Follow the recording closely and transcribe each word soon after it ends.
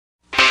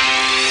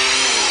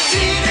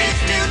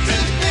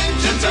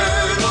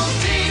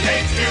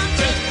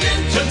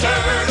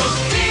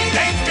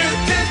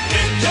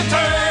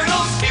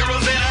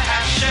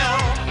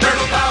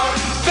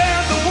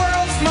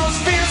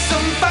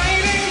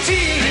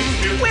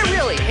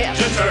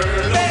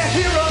Turtles. They're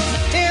heroes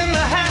in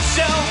the half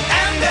shell,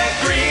 and they're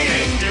Green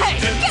Mutant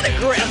Ninja Turtles. Hey, get a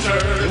grip!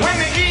 When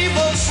the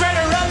evil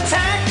Shredder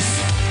attacks,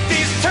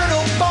 these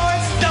turtle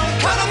boys don't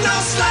cut them no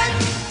slack.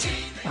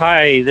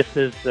 Hi, this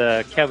is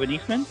Kevin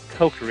Eastman,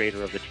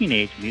 co-creator of the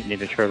Teenage Mutant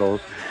Ninja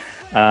Turtles.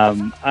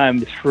 I'm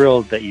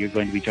thrilled that you're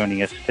going to be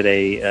joining us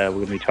today.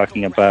 We're going to be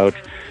talking about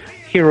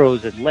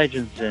heroes and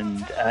legends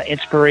and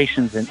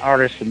inspirations and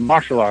artists and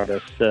martial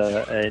artists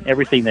and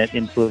everything that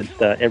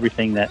influenced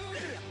everything that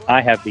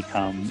I have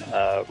become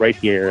right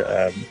here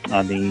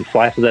on the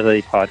Fly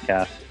Fidelity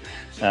podcast.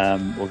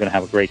 We're going to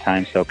have a great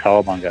time, so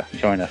Cowabunga,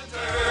 join us.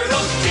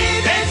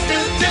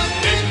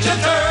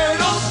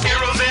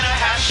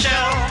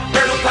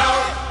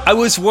 I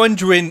was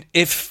wondering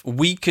if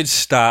we could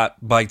start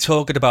by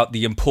talking about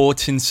the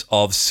importance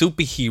of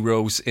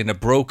superheroes in a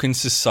broken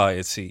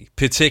society,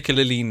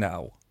 particularly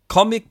now.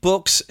 Comic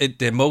books, at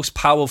their most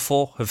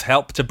powerful, have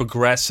helped to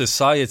progress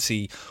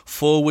society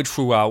forward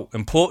throughout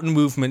important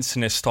movements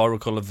and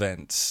historical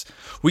events.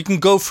 We can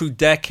go through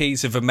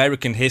decades of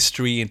American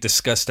history and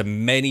discuss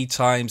them many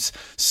times.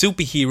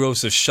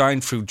 Superheroes have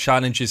shined through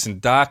challenges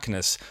and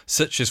darkness,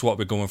 such as what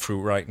we're going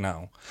through right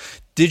now.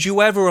 Did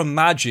you ever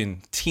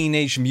imagine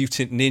Teenage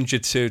Mutant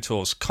Ninja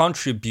Turtles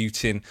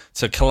contributing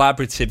to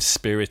collaborative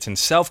spirit and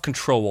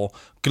self-control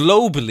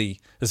globally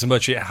as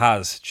much as it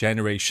has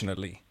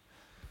generationally?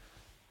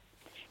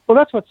 Well,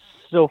 that's what's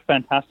so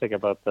fantastic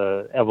about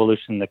the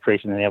evolution, the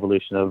creation and the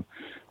evolution of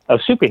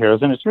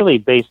superheroes, and it's really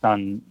based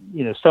on,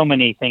 you know, so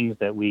many things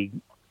that we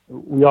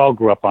all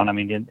grew up on. I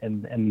mean,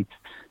 in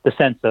the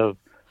sense of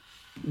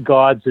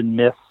gods and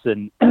myths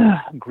and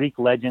Greek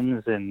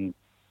legends and,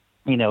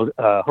 you know,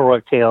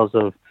 heroic tales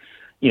of,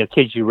 you know,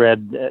 kids you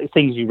read,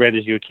 things you read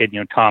as you were a kid, you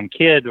know, Tom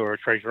Kidd or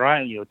Treasure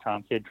Island, you know,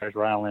 Tom Kidd,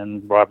 Treasure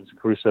Island, Robinson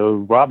Crusoe,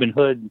 Robin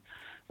Hood.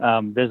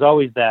 There's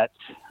always that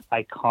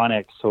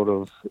iconic sort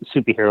of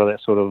superhero that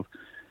sort of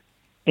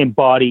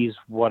embodies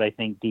what I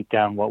think deep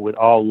down what we'd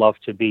all love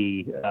to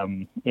be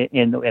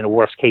in a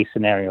worst case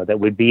scenario,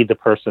 that would be the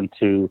person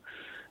to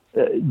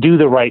do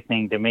the right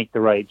thing, to make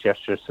the right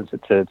gesture,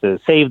 to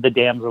save the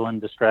damsel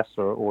in distress,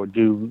 or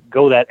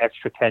go that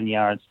extra 10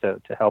 yards to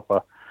help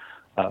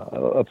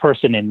a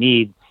person in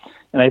need.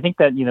 And I think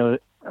that, you know,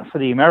 for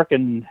the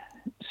American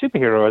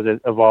superhero as it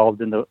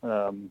evolved in the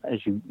as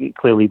you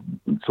clearly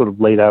sort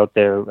of laid out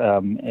there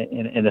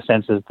in a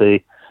sense as the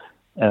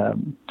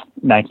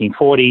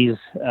 1940s,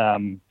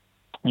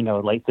 you know,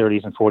 late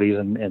 30s and 40s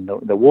and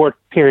the war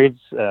periods,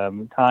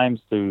 times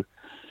through,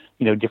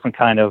 you know, different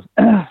kind of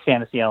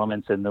fantasy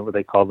elements and what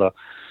they call the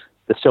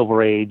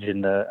Silver Age,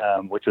 and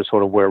which was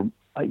sort of where,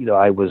 you know,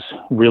 I was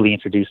really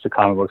introduced to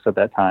comic books at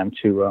that time,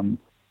 to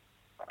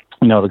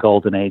you know, the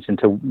Golden Age, and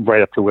to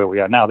right up to where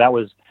we are now. That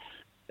was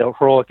the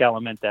heroic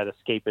element, that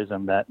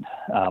escapism that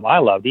I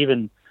loved.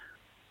 Even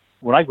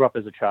when I grew up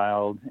as a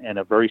child in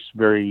a very,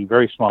 very,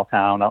 very small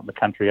town out in the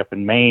country up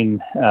in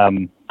Maine,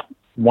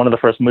 one of the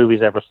first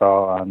movies I ever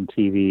saw on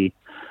TV,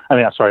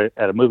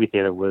 at a movie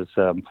theater, was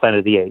Planet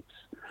of the Apes.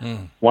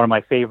 One of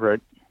my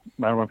favorite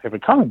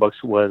comic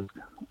books was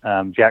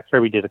Jack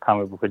Kirby did a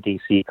comic book for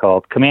DC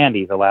called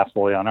Commandy, The Last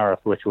Boy on Earth,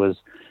 which was,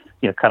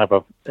 you know, kind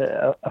of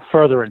a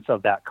furtherance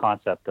of that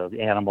concept of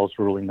animals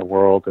ruling the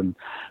world and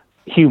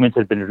humans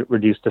had been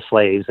reduced to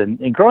slaves.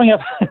 And growing up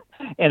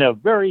in a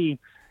very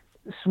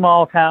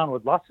small town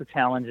with lots of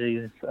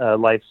challenges,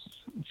 life's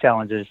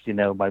challenges, you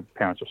know, my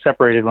parents were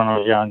separated when I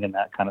was young and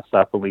that kind of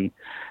stuff. But we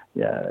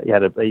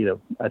had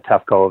a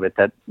tough go of it.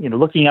 That, you know,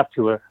 looking up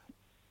to a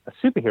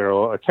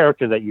superhero, a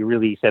character that you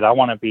really said, I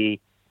want to be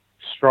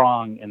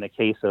strong in the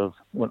case of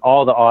when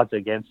all the odds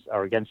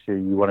are against you,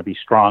 you want to be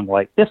strong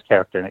like this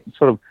character. And it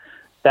sort of,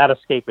 that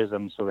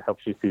escapism sort of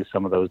helps you through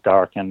some of those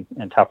dark and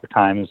tougher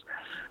times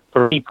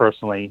for me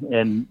personally.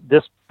 And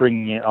this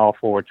bringing it all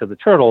forward to the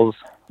Turtles,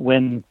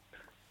 when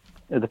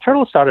the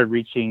Turtles started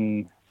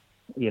reaching,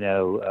 you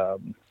know,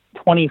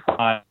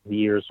 25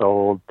 years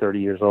old, 30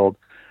 years old,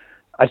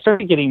 I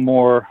started getting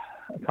more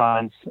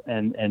comments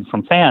and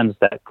from fans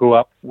that grew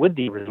up with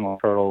the original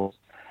Turtles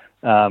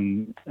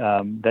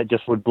that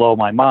just would blow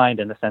my mind,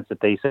 in the sense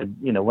that they said,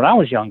 you know, when I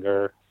was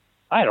younger,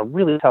 I had a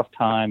really tough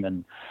time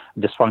and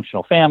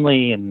dysfunctional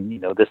family and, you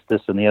know, this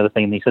and the other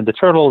thing. And he said the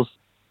Turtles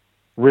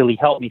really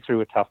helped me through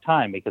a tough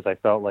time, because I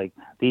felt like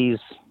these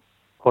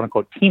quote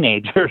unquote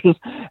teenagers,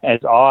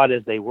 as odd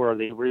as they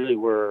really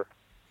were,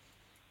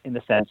 in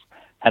the sense,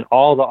 had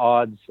all the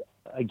odds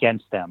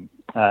against them.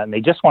 And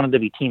they just wanted to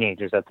be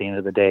teenagers at the end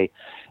of the day.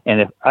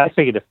 And I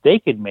figured if they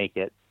could make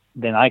it,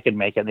 then I could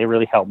make it. And they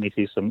really helped me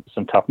through some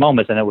tough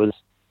moments. And it was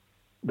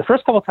the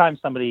first couple of times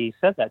somebody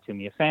said that to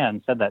me, a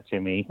fan said that to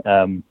me.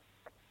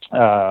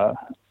 I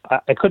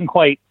couldn't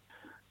quite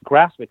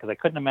grasp it, because I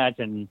couldn't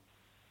imagine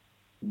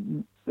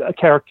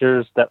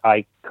characters that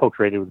I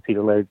co-created with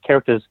Peter Laird,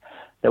 characters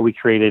that we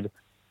created,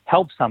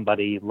 help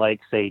somebody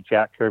like, say,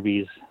 Jack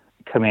Kirby's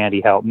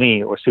Commandy helped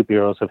me, or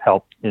superheroes have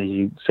helped, as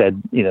you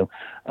said, you know,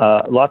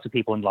 lots of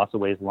people in lots of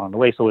ways along the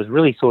way. So it was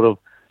really sort of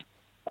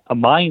a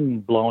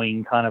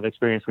mind-blowing kind of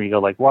experience where you go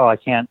like, wow, I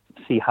can't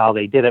see how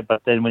they did it.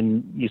 But then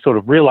when you sort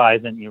of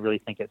realize it and you really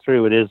think it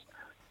through, it is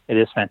it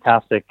is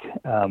fantastic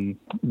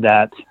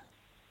that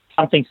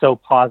something so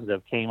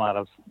positive came out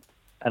of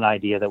an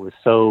idea that was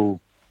so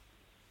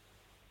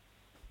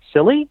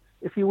silly,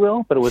 if you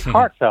will, but it was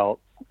heartfelt.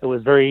 It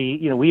was very,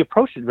 we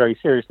approached it very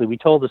seriously. We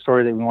told the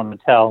story that we wanted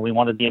to tell. We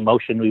wanted the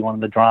emotion, we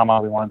wanted the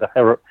drama, we wanted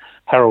the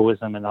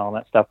heroism and all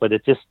that stuff, but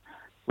it just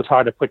was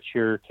hard to put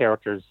your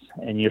characters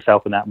and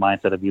yourself in that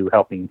mindset of you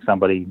helping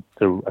somebody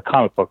through a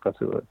comic book or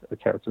through a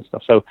character and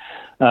stuff. So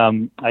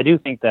I do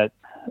think that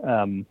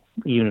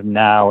even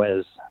now,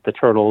 as the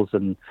Turtles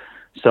and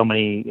so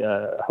many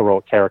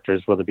heroic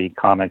characters, whether it be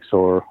comics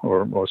or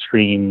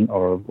screen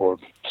or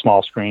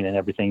small screen and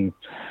everything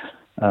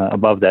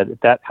above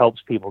that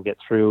helps people get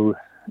through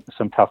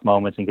some tough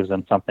moments and gives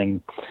them something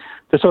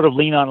to sort of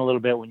lean on a little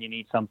bit when you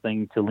need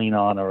something to lean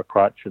on, or a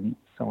crutch, and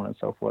so on and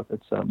so forth.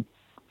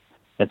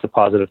 It's a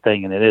positive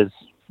thing, and it is,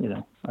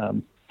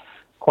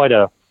 quite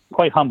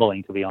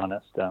humbling, to be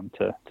honest,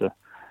 to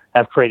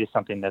have created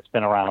something that's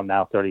been around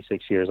now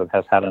 36 years and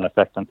has had an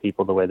effect on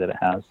people the way that it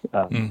has.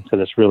 So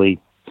this really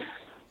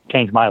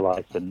changed my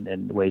life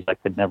in ways I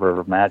could never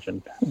have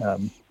imagined.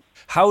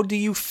 How do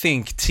you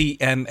think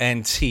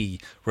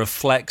TMNT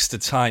reflects the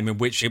time in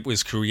which it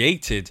was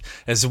created,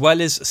 as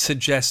well as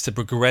suggests a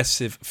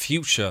progressive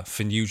future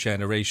for new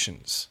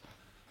generations?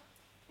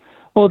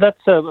 Well,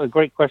 that's a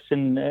great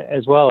question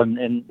as well.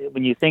 And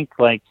when you think,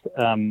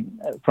 from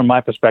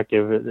my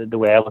perspective, the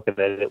way I look at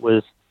it, it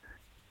was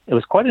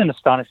quite an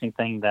astonishing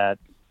thing that,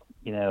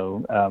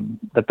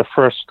 that the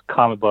first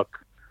comic book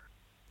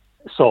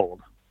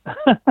sold.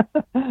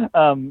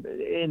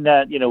 In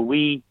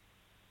that,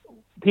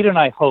 Peter and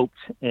I hoped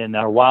in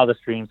our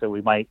wildest dreams that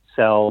we might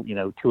sell,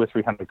 200 or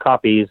 300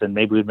 copies, and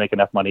maybe we'd make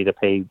enough money to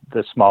pay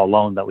the small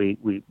loan that we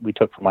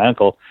took from my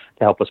uncle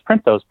to help us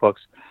print those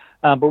books.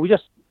 But we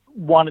just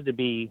wanted to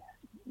be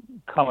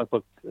comic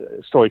book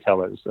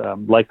storytellers,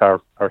 like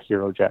our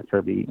hero Jack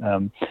Kirby.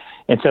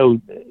 And so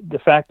the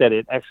fact that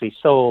it actually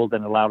sold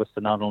and allowed us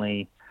to not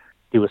only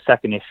do a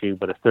second issue,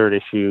 but a third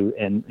issue,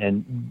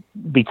 and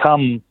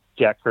become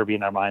Jack Kirby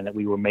in our mind, that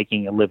we were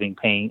making a living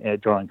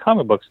drawing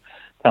comic books,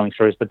 telling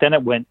stories. But then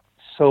it went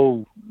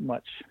so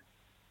much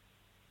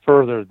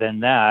further than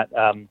that.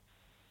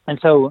 And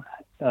so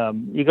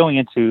you're going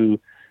into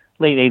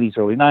late 80s,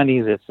 early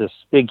 90s. It's this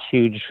big,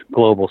 huge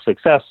global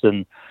success.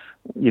 And,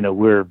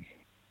 we're,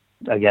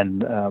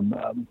 again,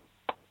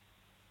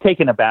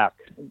 taken aback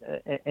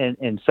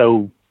and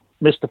so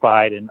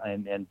mystified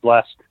and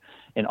blessed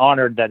and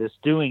honored that it's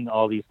doing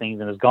all these things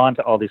and has gone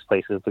to all these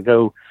places to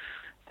go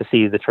to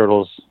see the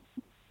Turtles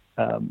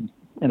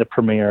in the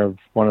premiere of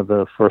one of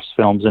the first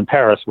films in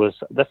Paris.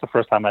 That's the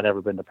first time I'd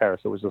ever been to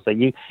Paris. It was just like,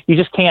 you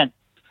just can't,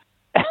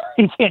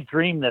 you can't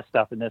dream this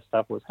stuff, and this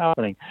stuff was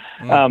happening.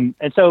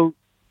 And so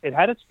it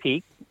had its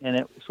peak, and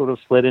it sort of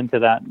slid into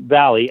that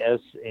valley, as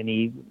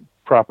any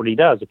property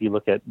does. If you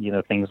look at,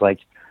 things like,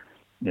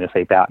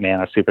 say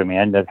Batman or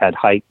Superman, that had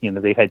height,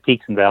 they had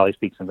peaks and valleys.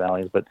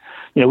 But,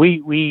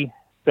 we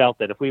felt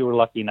that if we were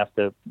lucky enough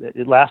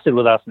it lasted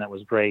with us, and that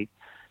was great.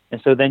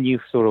 And so then you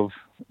sort of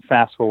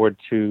fast forward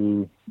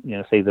to,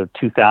 say the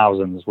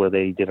 2000s, where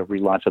they did a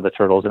relaunch of the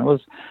Turtles, and it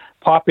was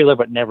popular,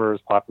 but never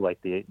as popular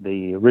like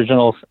the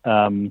original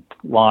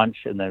launch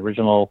and the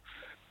original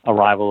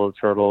arrival of the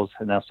Turtles.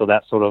 And then, so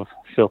that sort of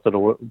filtered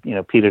away.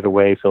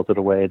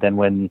 Then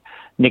when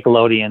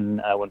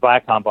Nickelodeon, when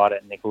Viacom bought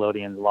it, and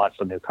Nickelodeon launched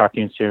a new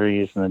cartoon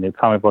series and a new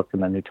comic book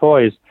and the new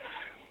toys,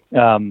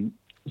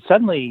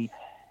 suddenly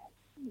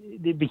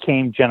it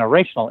became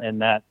generational in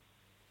that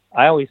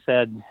I always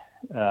said,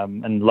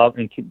 and love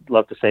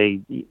to say,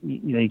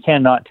 you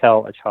cannot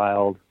tell a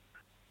child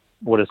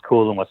what is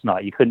cool and what's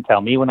not. You couldn't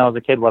tell me when I was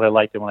a kid what I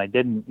liked and when I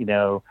didn't.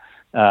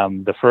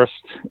 The first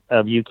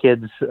of you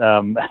kids,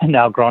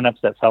 now grown-ups,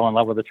 that fell in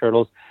love with the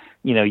Turtles,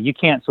 you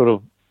can't sort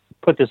of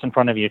put this in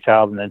front of your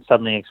child and then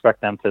suddenly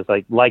expect them to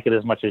like it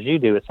as much as you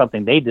do. It's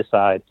something they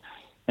decide.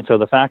 And so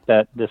the fact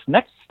that this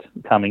next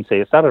coming,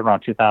 say it started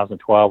around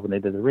 2012 when they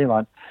did the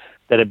relaunch,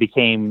 that it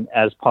became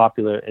as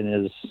popular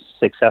and as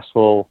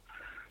successful,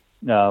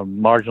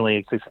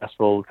 marginally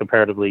successful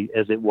comparatively,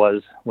 as it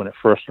was when it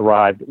first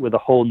arrived, with a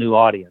whole new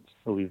audience.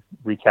 So we've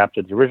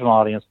recaptured the original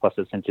audience, plus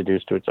it's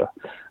introduced to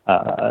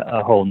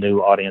a whole new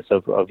audience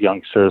of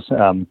youngsters,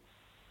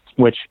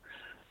 which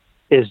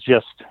is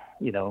just,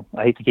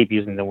 I hate to keep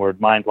using the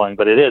word mind-blowing,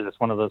 but it is. It's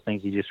one of those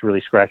things you just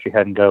really scratch your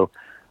head and go,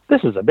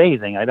 this is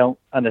amazing. I don't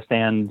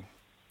understand,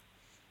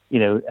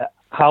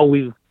 how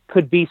we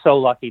could be so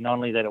lucky, not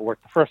only that it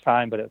worked the first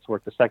time, but it's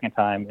worked the second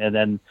time. And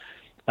then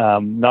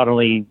not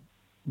only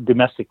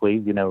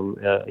domestically,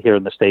 here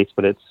in the States,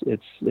 but it's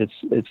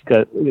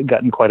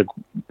gotten quite an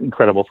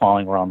incredible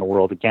following around the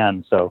world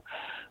again. So,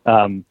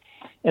 and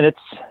it's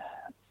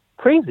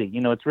crazy,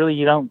 it's really,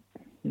 you don't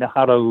know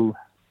how to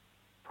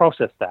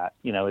process that.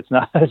 It's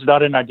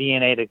not in our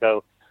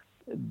DNA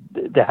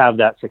to have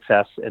that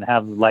success and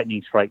have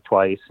lightning strike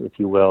twice, if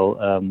you will,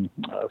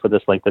 for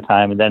this length of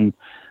time. And then,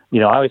 I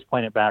always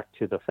point it back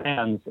to the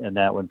fans, and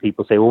that when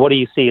people say, well, what do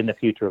you see in the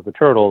future of the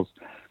Turtles?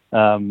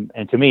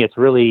 And to me, it's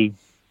really,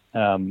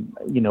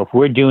 if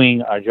we're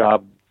doing our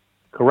job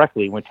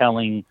correctly. We're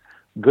telling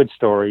good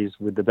stories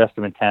with the best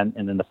of intent,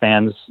 and then the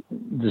fans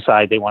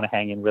decide they want to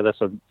hang in with us,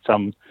 or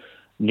some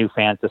new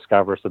fans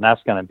discover. So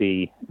that's going to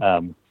be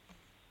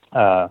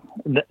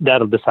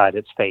that'll decide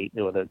its fate,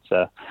 whether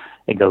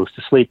it goes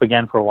to sleep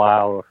again for a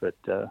while, or if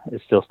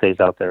it still stays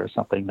out there, or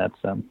something that's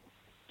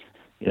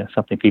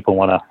something people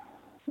want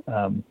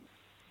to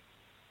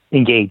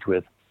engage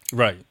with.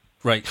 Right.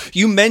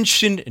 You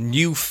mentioned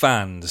new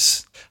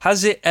fans.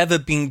 Has it ever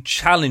been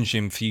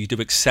challenging for you to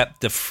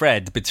accept the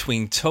thread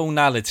between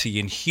tonality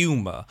and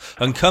humour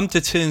and come to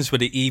terms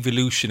with the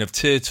evolution of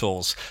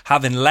Turtles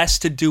having less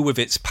to do with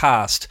its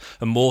past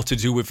and more to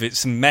do with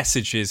its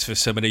messages for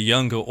some of the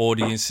younger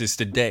audiences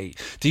today?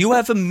 Do you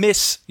ever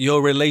miss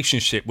your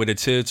relationship with the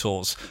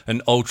Turtles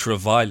and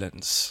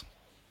ultra-violence?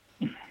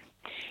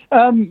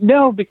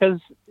 No, because,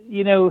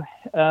 when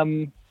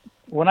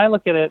I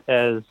look at it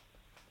as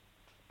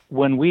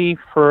when we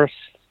first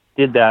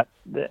did that,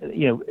 I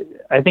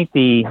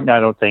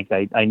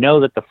know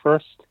that the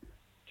first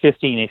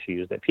 15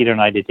 issues that Peter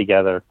and I did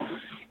together,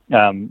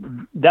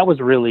 that was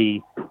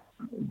really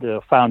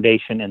the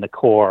foundation and the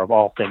core of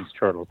all things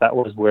Turtles. That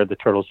was where the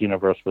Turtles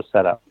universe was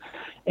set up.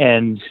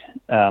 And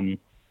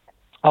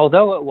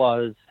although it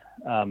was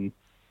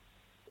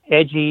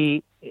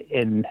edgy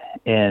and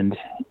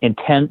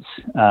intense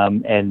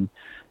and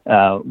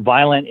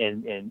violent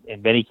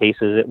in many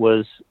cases, it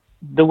was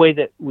the way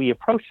that we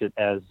approached it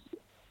as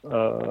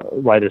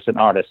writers and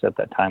artists at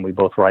that time. We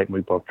both write and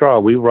we both draw.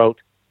 We wrote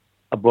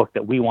a book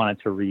that we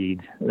wanted to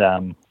read,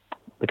 the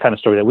kind of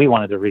story that we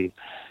wanted to read.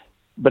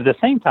 But at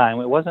the same time,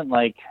 it wasn't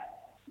like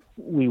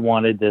we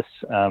wanted this.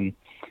 I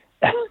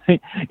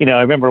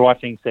remember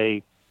watching,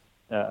 say,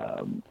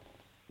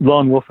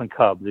 Lone Wolf and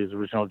Cub, these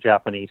original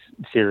Japanese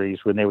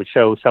series, when they would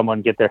show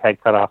someone get their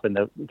head cut off and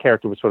the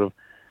character would sort of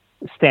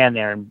stand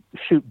there and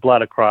shoot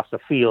blood across a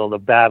field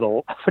of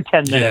battle for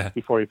 10 minutes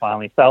before he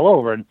finally fell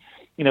over. And,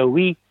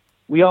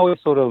 we always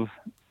sort of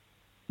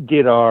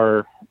did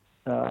our,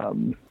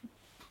 the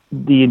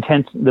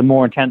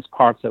more intense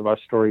parts of our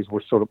stories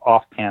were sort of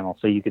off panel.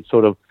 So you could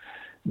sort of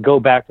go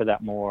back to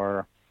that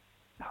more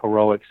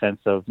heroic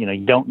sense of, you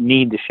don't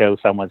need to show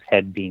someone's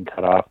head being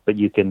cut off, but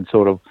you can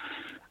sort of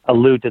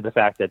allude to the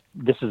fact that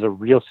this is a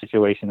real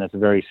situation that's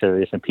very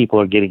serious and people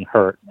are getting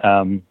hurt.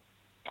 So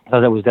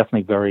that was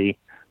definitely very,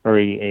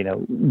 very,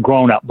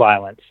 grown-up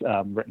violence,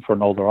 written for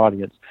an older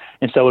audience.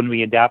 And so when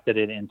we adapted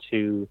it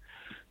into,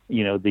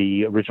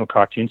 the original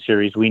cartoon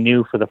series, we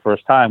knew for the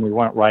first time we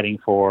weren't writing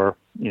for,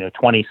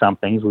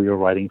 20-somethings. We were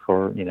writing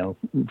for,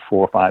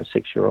 4, 5,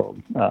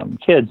 6-year-old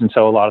kids. And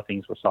so a lot of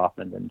things were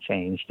softened and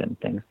changed and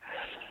things.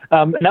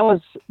 And that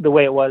was the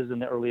way it was in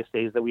the earliest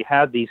days, that we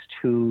had these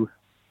two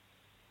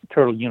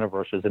Turtle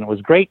universes, and it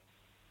was great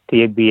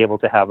to be able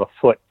to have a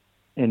foot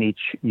in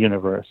each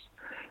universe.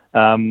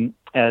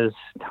 As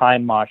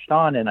time marched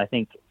on, and I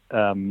think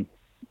the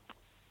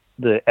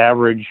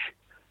average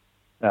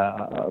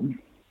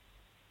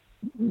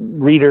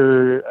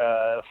reader,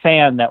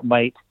 fan that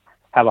might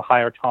have a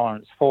higher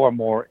tolerance for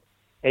more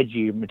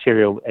edgy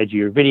material,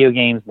 edgier video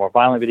games, more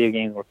violent video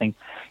games, or things,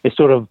 is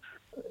sort of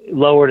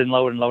lowered and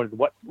lowered and lowered.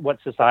 What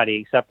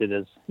society accepted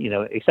as,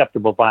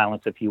 acceptable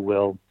violence, if you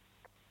will,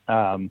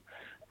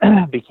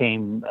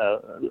 became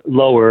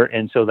lower.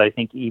 And so I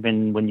think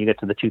even when you get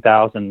to the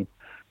 2000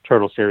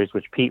 Turtle series,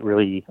 which Pete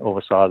really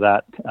oversaw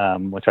that,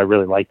 which I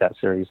really liked that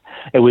series.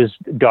 It was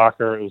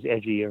darker, it was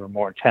edgier,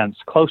 more intense,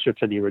 closer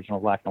to the original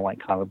black and white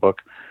comic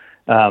book,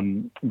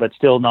 but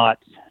still not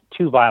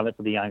too violent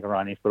for the younger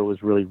audience, but it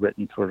was really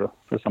written for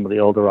some of the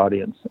older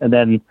audience. And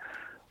then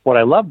what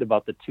I loved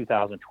about the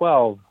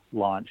 2012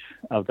 launch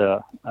of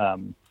the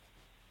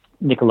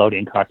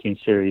Nickelodeon cartoon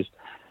series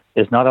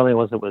is not only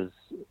was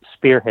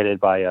spearheaded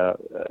by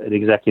an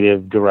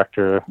executive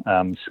director,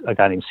 a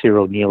guy named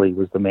Cyril Neely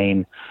was the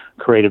main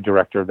creative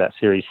director of that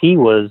series. He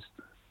was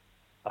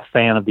a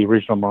fan of the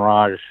original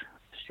Mirage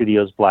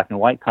Studios black and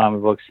white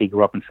comic books. He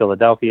grew up in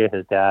Philadelphia.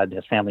 His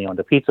family owned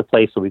a pizza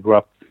place, so we grew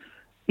up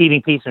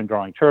eating pizza and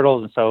drawing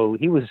turtles. And so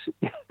he was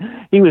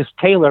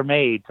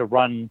tailor-made to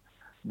run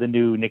the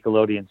new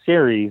Nickelodeon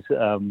series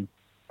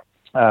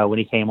when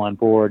he came on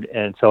board.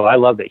 And so I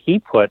love that he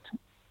put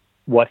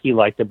what he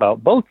liked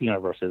about both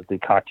universes, the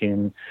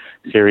cartoon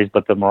series,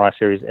 but the Mirage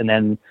series. And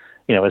then,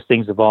 as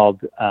things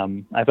evolved,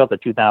 I felt the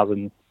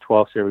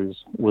 2012 series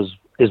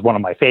is one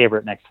of my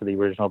favorite next to the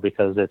original,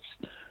 because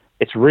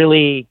it's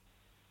really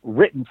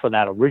written for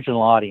that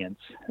original audience,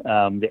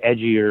 the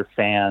edgier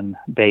fan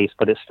base,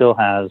 but it still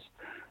has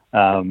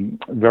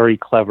very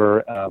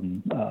clever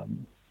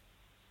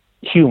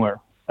humor,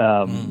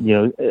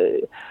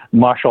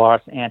 martial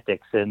arts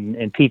antics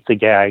and pizza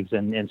gags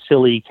and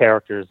silly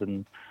characters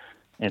and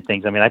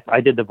things. I mean,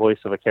 I did the voice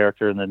of a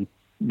character in the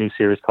new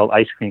series called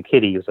Ice Cream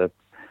Kitty. He was a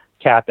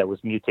cat that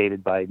was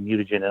mutated by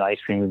mutagen in ice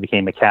cream and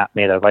became a cat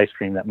made of ice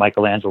cream that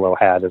Michelangelo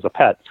had as a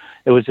pet.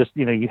 It was just,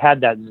 you had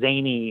that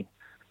zany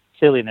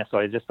silliness. So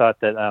I just thought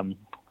that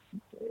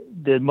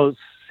the most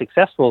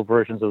successful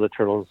versions of the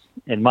Turtles,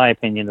 in my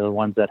opinion, are the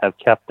ones that have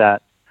kept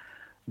that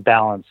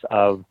balance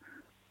of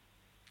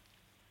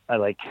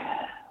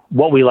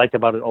what we liked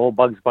about an old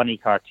Bugs Bunny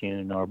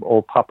cartoon or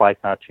old Popeye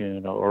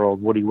cartoon or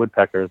old Woody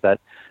Woodpecker is that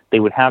they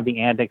would have the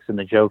antics and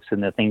the jokes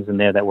and the things in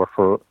there that were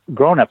for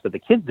grown-ups that the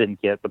kids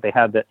didn't get, but they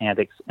had the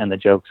antics and the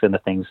jokes and the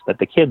things that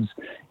the kids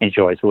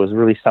enjoyed. So it was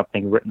really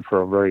something written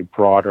for a very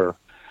broader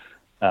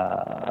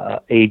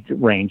age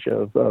range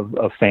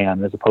of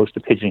fan, as opposed to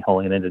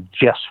pigeonholing it into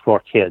just for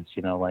kids,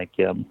 like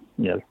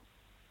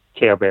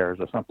Care Bears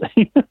or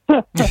something.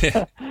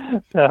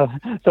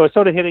 So it's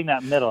sort of hitting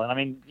that middle. And I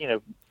mean,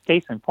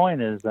 case in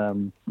point is,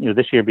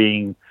 this year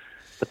being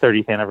the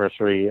 30th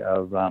anniversary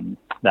of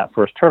that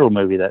first Turtle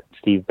movie that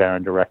Steve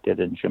Barron directed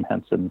and Jim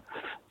Henson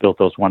built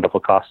those wonderful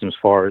costumes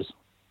for.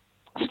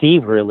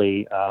 Steve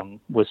really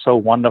was so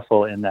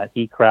wonderful in that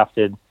he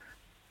crafted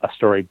a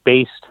story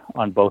based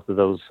on both of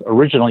those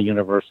original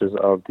universes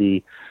of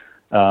the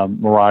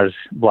Mirage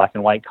black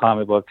and white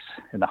comic books,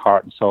 and the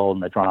heart and soul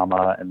and the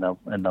drama and the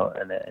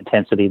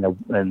intensity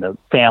and the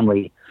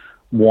family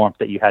warmth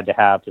that you had to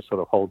have to sort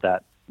of hold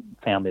that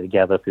family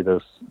together through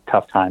those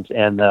tough times,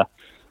 and the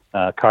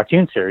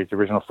cartoon series, the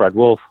original Fred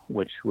Wolf,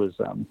 which was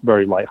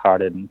very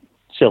lighthearted and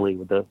silly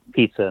with the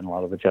pizza and a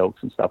lot of the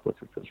jokes and stuff, which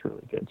was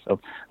really good.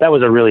 So that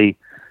was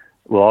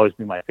will always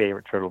be my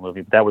favorite Turtle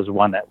movie. But that was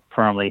one that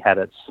firmly had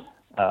its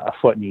a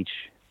foot in each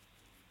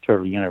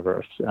Turtle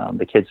universe,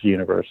 the kids'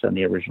 universe and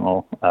the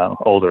original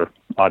older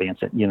audience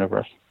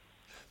universe.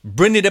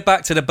 Bringing it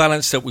back to the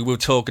balance that we were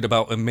talking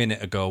about a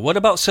minute ago, what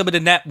about some of the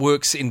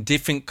networks in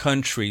different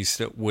countries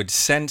that would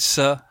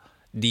censor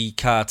the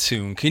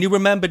cartoon? Can you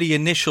remember the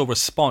initial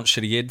response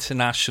to the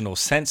international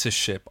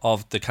censorship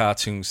of the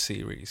cartoon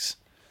series?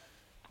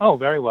 Oh,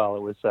 very well.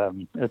 It was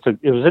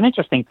it was an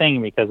interesting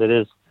thing because it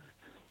is,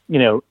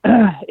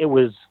 it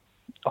was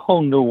a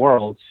whole new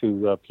world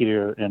to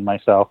Peter and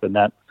myself, and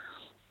that,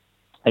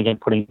 again,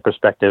 putting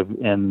perspective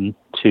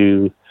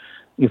into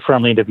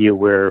firmly into view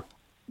where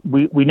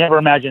we never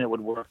imagined it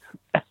would work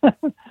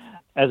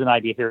as an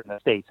idea here in the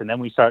States, and then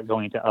we start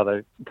going to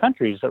other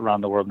countries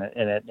around the world,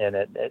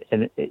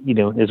 and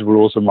there's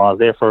rules and laws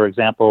there. For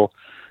example,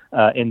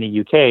 in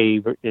the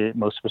UK,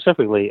 most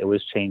specifically, it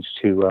was changed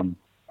to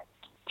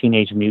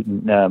Teenage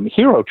Mutant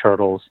Hero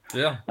Turtles,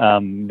 because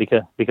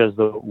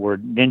the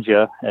word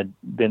ninja had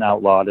been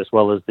outlawed, as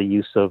well as the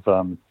use of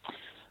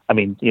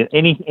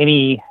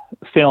any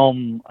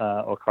film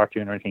or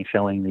cartoon or anything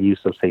showing the use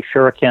of, say,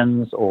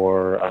 shurikens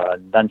or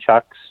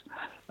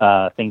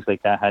nunchucks, things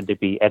like that had to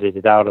be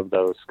edited out of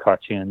those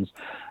cartoons.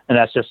 And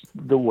that's just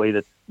the way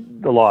that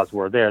the laws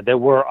were there. There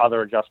were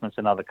other adjustments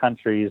in other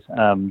countries.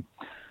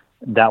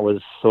 That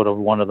was sort of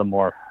one of the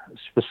more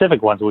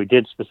specific ones. We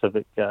did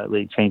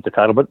specifically change the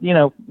title, but,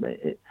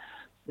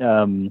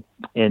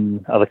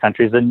 in other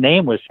countries, the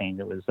name was changed.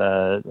 It was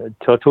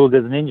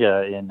Tortugas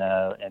Ninja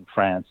in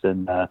France,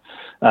 and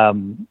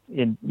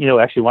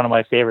actually one of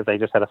my favorites. I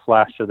just had a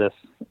flash of this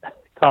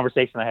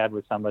conversation I had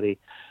with somebody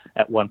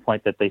at one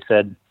point that they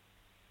said,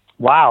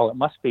 "Wow, it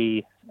must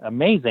be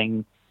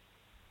amazing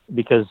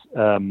because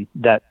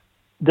that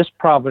this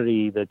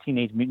property, the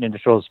Teenage Mutant Ninja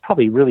Turtles, is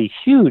probably really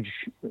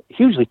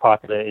hugely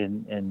popular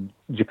in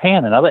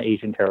Japan and other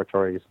Asian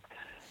territories."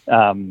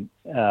 Than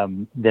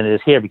it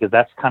is here, because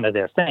that's kind of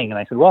their thing. And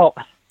I said, well,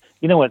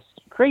 what's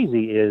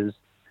crazy is,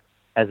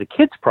 as a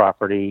kid's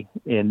property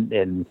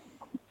in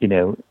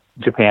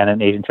Japan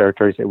and Asian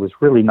territories, it was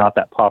really not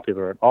that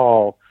popular at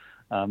all.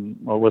 It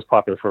was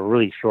popular for a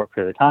really short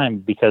period of time,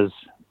 because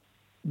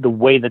the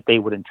way that they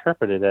would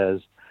interpret it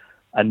as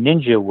a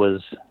ninja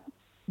was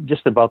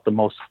just about the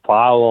most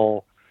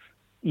foul,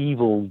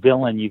 evil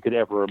villain you could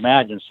ever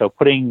imagine. So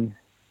putting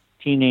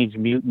Teenage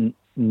Mutant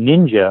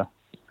Ninja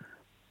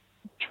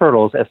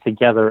Turtles as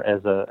together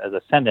as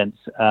a sentence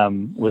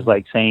was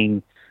like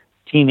saying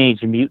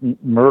Teenage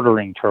Mutant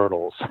Murdering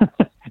Turtles.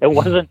 It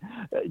wasn't.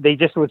 They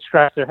just would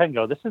scratch their head and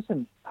go, "This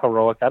isn't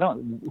heroic.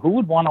 Who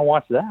would want to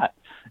watch that?"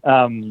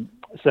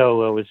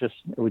 So it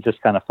was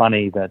just kind of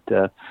funny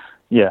that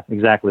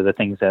exactly the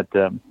things that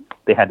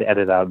they had to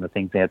edit out and the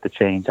things they had to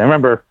change. I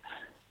remember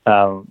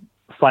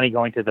funny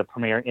going to the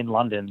premiere in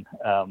London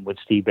with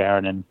Steve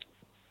Barron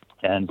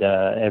and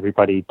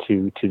everybody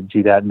to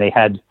do that, and they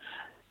had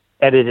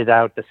edited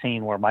out the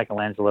scene where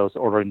Michelangelo's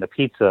ordering the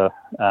pizza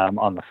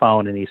on the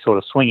phone, and he's sort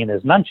of swinging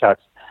his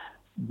nunchucks.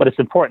 But it's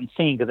an important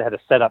scene because they had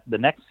to set up the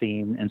next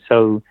scene, and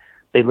so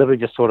they literally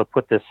just sort of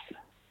put this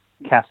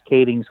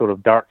cascading sort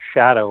of dark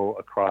shadow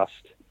across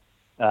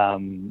a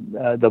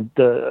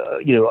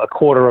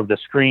quarter of the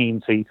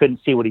screen, so you couldn't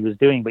see what he was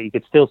doing, but you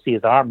could still see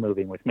his arm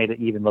moving, which made it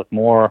even look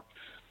more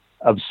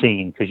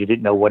obscene because you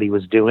didn't know what he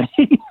was doing.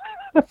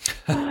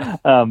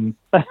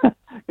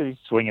 He's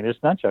swinging his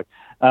nunchuck.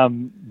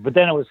 But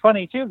then it was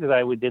funny too,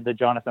 because we did the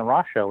Jonathan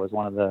Ross show as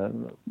one of the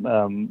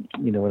one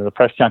of the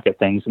press junket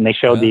things, and they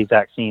showed the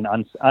exact scene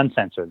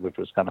uncensored, which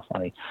was kind of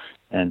funny.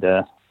 And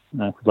I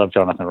love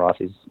Jonathan Ross;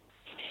 he's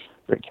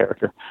a great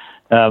character.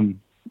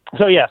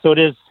 So it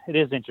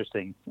is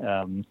interesting,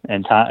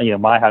 and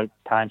how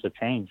times have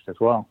changed as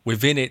well.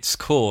 Within its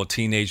core,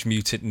 Teenage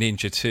Mutant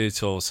Ninja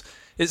Turtles,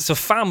 it's a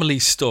family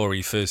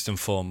story first and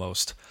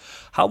foremost.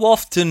 How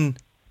often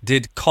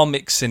did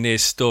comics and their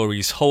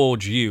stories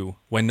hold you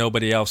when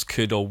nobody else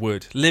could or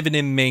would? Living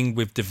in Maine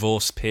with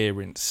divorced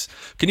parents,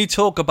 can you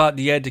talk about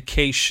the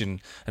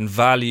education and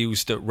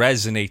values that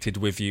resonated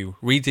with you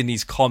reading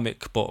these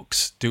comic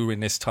books during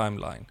this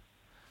timeline?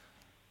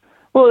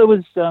 Well, it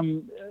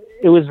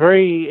was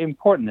very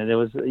important, and it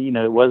was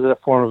it was a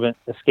form of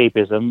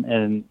escapism,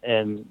 and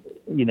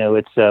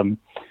it's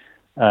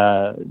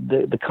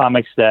the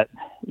comics that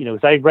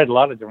because I read a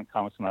lot of different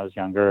comics when I was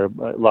younger,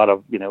 a lot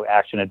of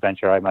action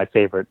adventure. My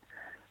favorite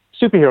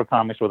superhero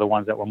comics were the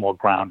ones that were more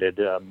grounded,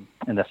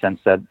 in the sense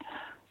that,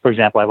 for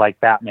example, I like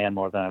Batman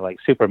more than I like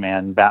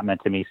Superman. Batman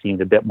to me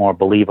seemed a bit more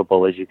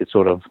believable, as you could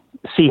sort of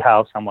see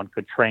how someone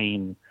could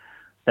train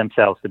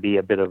themselves to be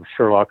a bit of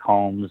Sherlock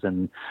Holmes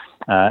and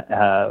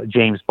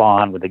James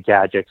Bond with the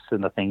gadgets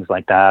and the things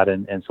like that,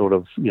 and sort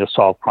of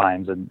solve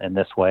crimes in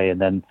this way.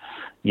 And then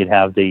you'd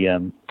have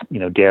the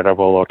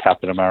Daredevil or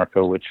Captain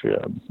America, which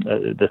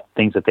the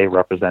things that they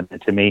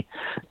represented to me.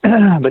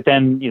 But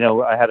then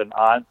I had an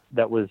aunt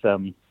that was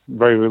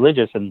very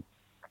religious, and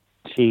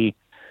she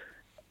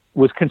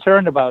was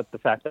concerned about the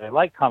fact that I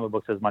liked comic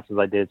books as much as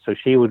I did. So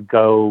she would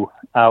go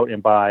out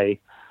and buy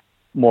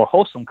more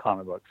wholesome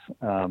comic books,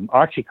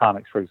 Archie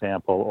comics, for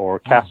example, or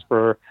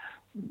Casper,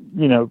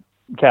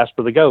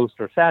 Casper the Ghost,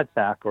 or Sad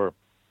Sack, or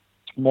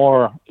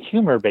more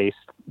humor-based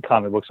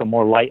comic books, or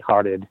more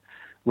lighthearted,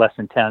 less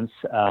intense,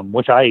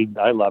 which I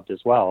loved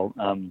as well.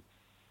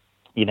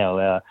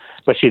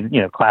 But she,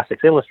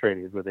 Classics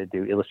Illustrated, where they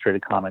do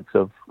illustrated comics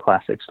of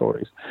classic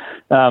stories.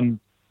 But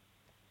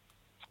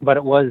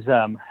it was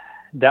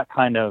that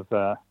kind of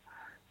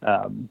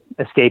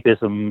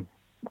escapism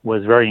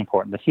was very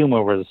important. The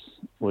humor was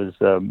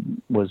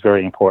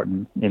very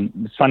important. And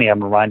it's funny,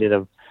 I'm reminded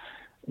of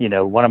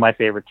one of my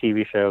favorite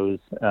TV shows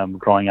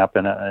growing up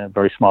in a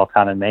very small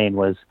town in Maine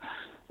was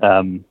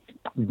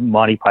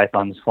Monty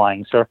Python's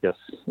Flying Circus.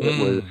 It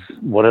was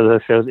one of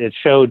those shows. It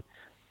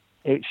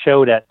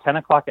showed at 10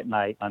 o'clock at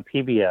night on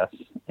PBS,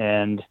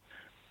 and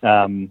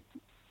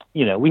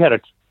we had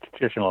a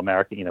traditional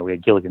American, we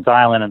had Gilligan's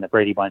Island and the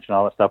Brady Bunch and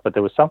all that stuff, but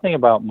there was something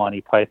about Monty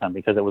Python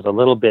because it was a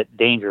little bit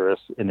dangerous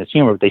in its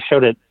humor. They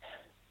showed it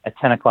at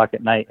 10 o'clock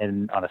at night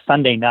and on a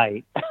Sunday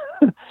night,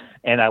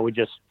 and I would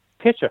just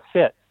pitch a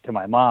fit to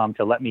my mom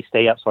to let me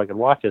stay up so I could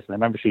watch this. And I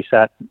remember she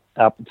sat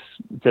up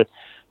to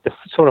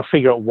sort of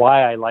figure out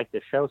why I liked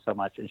this show so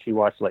much, and she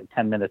watched like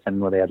 10 minutes,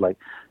 and where they had like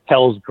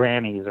Hell's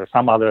Grannies or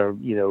some other,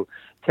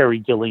 Terry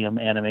Gilliam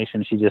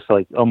animation. She just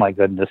like, oh my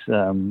goodness,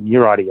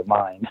 you're out of your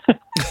mind.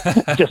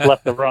 Just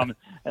left the room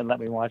and let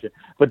me watch it.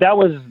 But that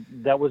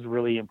was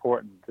really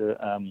important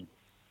to,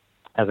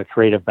 as a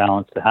creative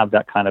balance, to have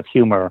that kind of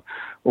humor,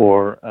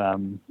 or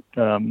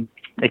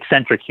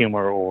eccentric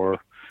humor, or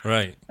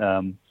right.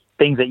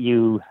 Things that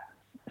you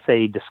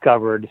say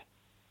discovered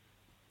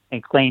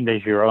and claimed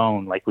as your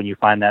own. Like when you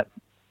find that,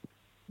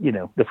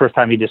 the first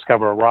time you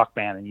discover a rock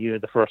band and you're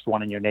the first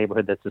one in your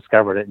neighborhood that's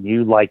discovered it and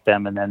you like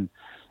them, and then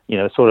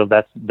sort of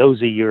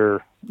those are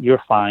your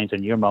finds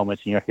and your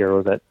moments and your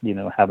heroes that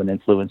have an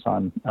influence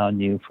on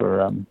you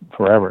for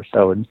forever.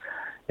 So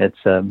it's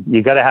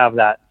you got to have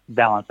that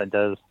balance that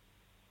does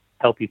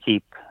help you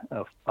keep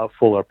a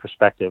fuller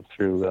perspective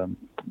through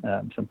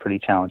some pretty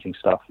challenging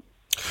stuff.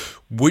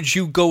 Would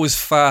you go as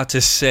far to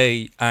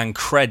say and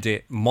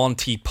credit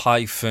Monty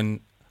Python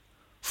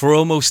for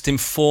almost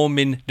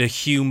informing the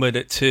humor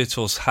that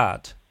Turtles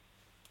had?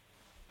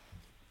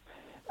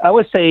 I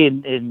would say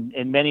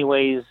in many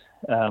ways,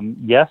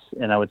 yes,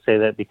 and I would say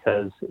that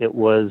because it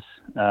was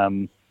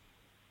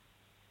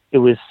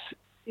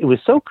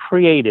so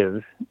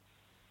creative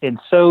and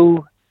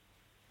so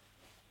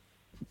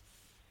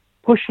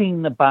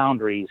pushing the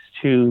boundaries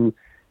to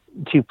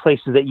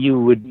places that you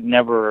would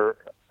never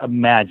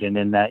imagine.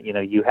 In that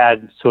you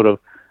had sort of,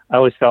 I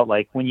always felt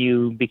like when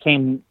you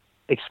became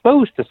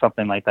exposed to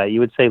something like that, you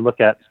would say,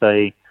 look at,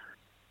 say,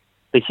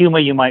 the humor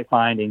you might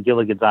find in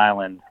Gilligan's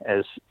Island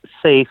as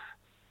safe,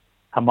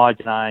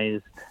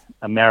 homogenized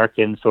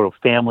American sort of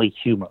family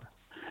humor.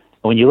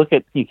 And when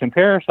you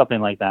compare something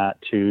like that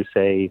to,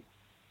 say,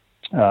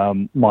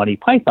 Monty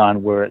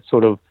Python, where it's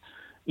sort of,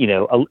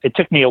 it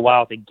took me a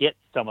while to get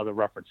some of the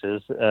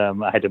references.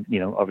 I had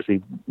to,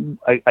 obviously,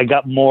 I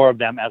got more of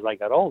them as I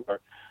got older,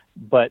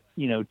 but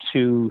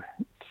to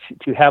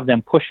have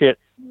them push it,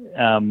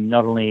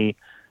 not only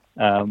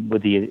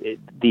with the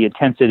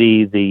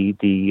intensity,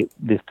 the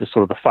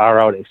sort of the far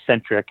out,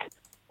 eccentric,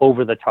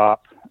 over the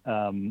top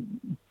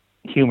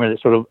humor that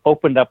sort of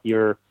opened up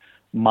your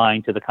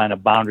mind to the kind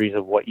of boundaries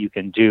of what you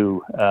can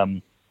do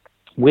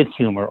with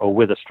humor or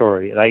with a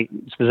story. And I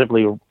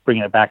specifically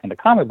bringing it back into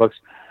comic books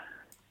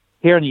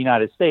here in the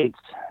United States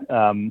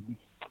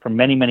for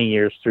many, many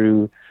years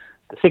through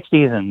the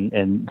 60s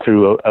and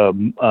through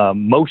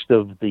most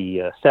of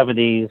the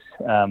 70s,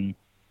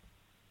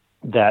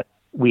 that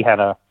we had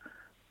a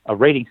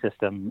rating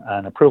system,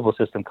 an approval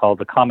system called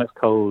the Comics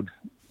Code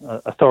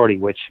Authority,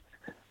 which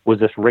was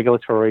this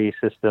regulatory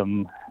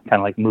system, kind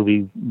of like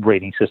movie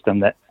rating system,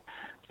 that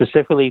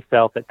specifically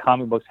felt that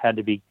comic books had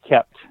to be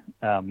kept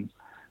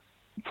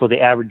for the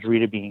average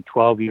reader being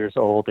 12 years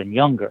old and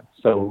younger.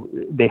 So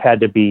they had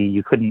to be,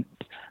 you couldn't,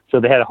 so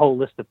they had a whole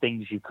list of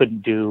things you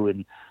couldn't do,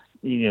 and,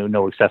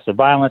 no excessive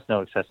violence,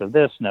 no excessive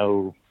this,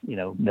 no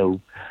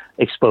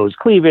exposed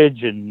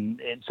cleavage.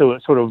 And so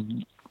it sort of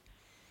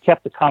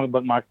kept the comic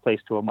book marketplace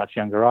to a much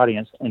younger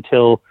audience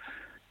until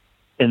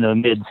in the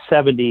mid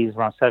 70s,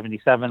 around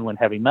 77, when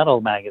Heavy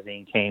Metal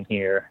magazine came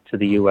here to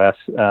the U.S.,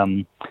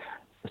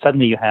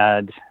 suddenly you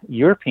had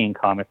European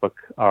comic book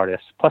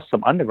artists, plus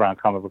some underground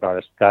comic book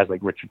artists, guys like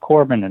Richard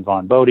Corbin and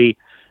Von Bodie,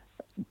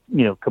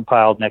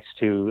 compiled next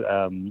to,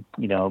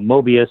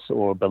 Mobius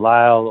or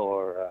Belial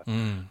or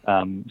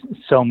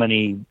so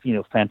many,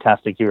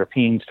 fantastic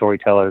European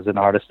storytellers and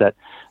artists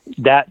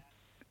that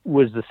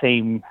was the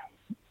same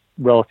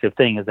relative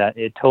thing, is that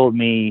it told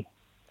me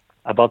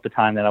about the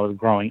time that I was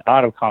growing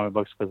out of comic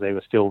books because they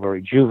were still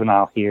very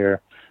juvenile here.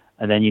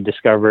 And then you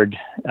discovered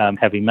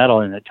Heavy Metal,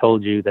 and it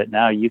told you that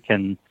now you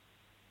can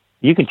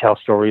tell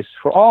stories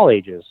for all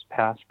ages,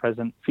 past,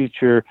 present,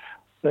 future.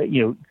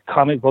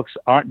 Comic books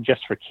aren't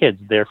just for kids;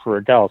 they're for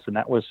adults, and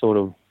that was sort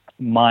of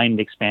mind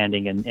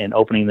expanding and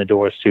opening the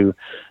doors to,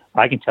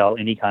 I can tell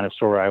any kind of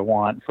story I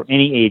want for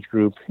any age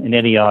group in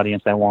any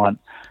audience I want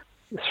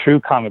through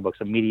comic books,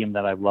 a medium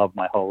that I've loved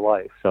my whole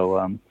life.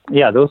 So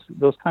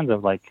those kinds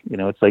of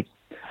it's like.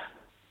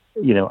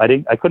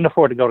 I couldn't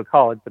afford to go to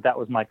college, but that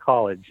was my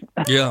college.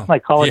 Yeah. My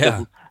college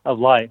of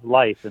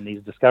life and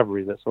these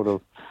discoveries that sort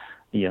of,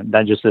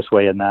 not just this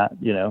way and that,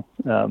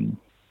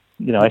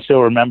 I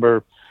still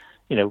remember,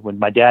 when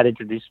my dad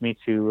introduced me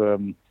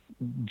to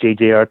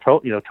J.J.R.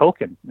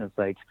 Tolkien. It's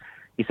like,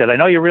 he said, I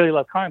know you really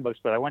love comic books,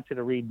 but I want you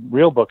to read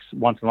real books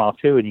once in a while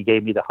too. And he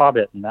gave me The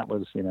Hobbit, and that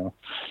was,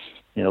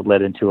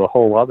 led into a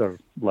whole other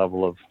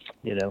level of,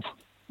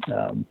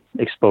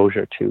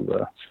 exposure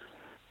to,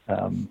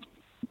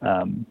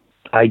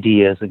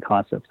 ideas and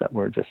concepts that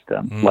were just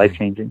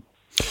life-changing.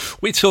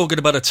 We're talking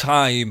about a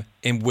time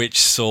in which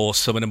saw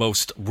some of the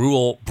most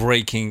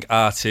rule-breaking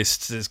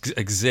artists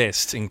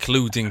exist,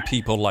 including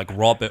people like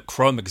Robert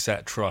Crumb,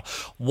 etc.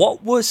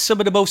 What were some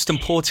of the most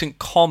important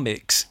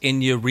comics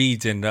in your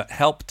reading that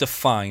helped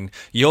define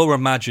your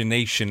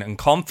imagination and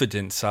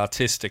confidence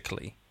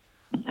artistically?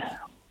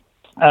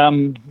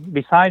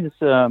 Besides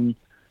the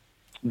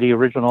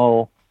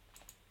original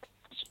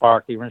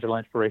spark, the original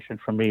inspiration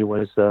for me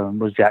was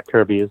Jack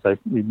Kirby, as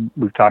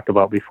we've talked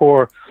about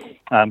before.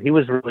 He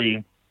was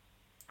really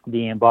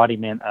the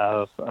embodiment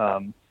of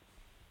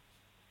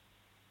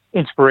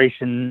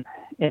inspiration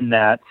in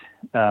that,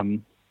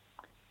 to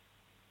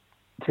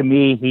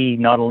me, he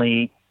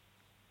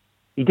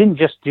didn't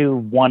just do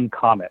one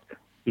comic.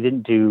 He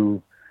didn't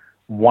do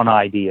one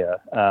idea.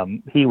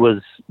 He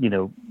was,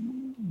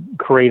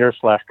 creator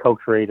 /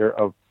 co-creator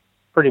of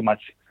pretty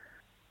much,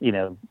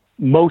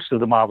 most of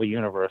the Marvel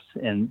Universe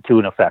to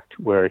an effect,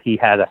 where he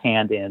had a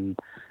hand in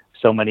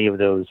so many of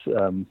those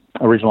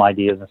original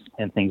ideas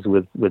and things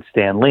with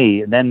Stan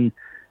Lee. And then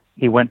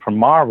he went from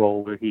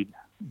Marvel, where he'd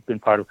been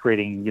part of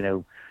creating,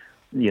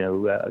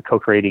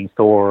 co-creating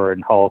Thor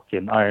and Hulk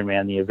and Iron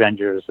Man, the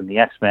Avengers and the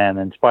X-Men,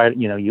 and Spider,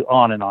 you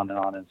on and on and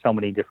on, and so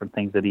many different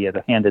things that he had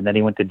a hand in. Then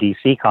he went to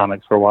DC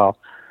Comics for a while,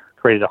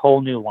 created a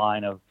whole new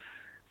line of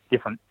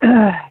different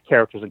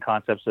characters and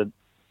concepts. That,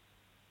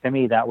 to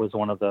me, that was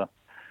one of the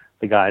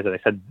guys that I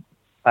said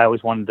I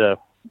always wanted to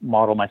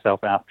model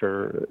myself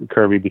after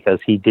Kirby, because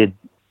he did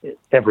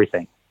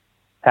everything,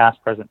 past,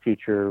 present,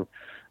 future.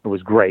 It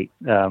was great,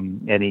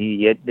 and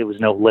there was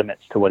no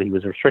limits to what he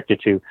was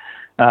restricted to.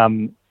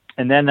 And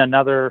then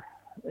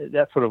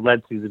that sort of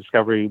led to the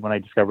discovery, when I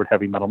discovered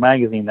Heavy Metal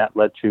magazine, that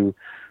led to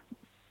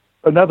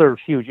another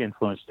huge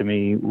influence to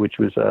me, which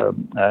was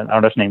an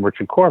artist named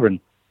Richard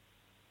Corbin.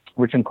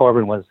 Richard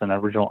Corbin was an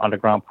original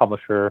underground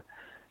publisher.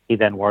 He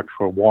then worked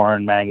for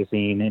Warren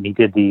magazine, and he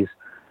did these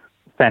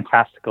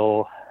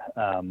fantastical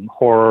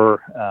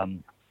horror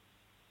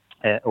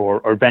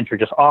or adventure,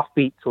 just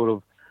offbeat sort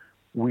of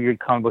weird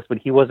comic books. But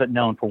he wasn't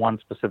known for one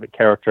specific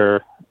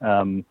character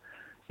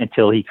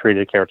until he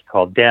created a character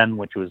called Den,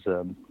 which was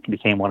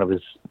became one of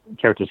his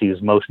characters he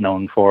was most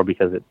known for,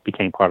 because it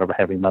became part of a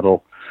Heavy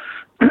Metal,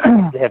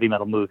 the Heavy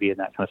Metal movie and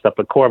that kind of stuff.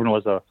 But Corbin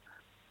was a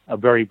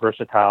very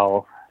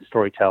versatile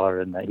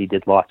storyteller, and that he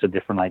did lots of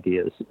different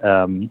ideas.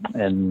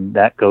 And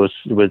that goes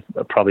with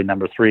probably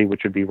number 3,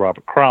 which would be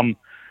Robert Crumb,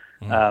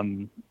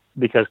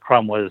 because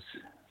Crumb was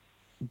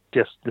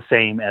just the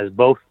same as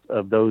both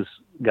of those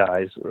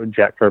guys,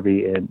 Jack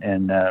Kirby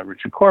and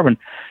Richard Corbin,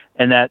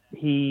 and that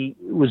he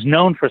was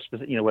known for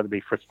specific, whether it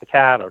be Fritz the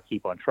Cat or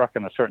Keep on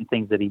Truckin' or certain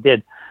things that he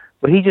did,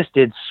 but he just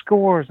did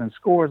scores and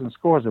scores and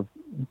scores of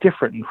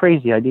different and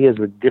crazy ideas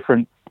with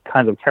different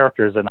kinds of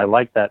characters. And I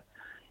like that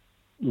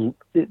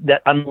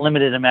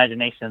unlimited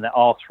imagination that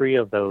all 3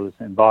 of those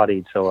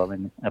embodied. So, I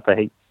mean,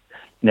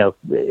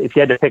 if you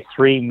had to pick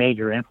 3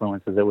 major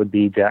influences, it would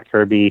be Jack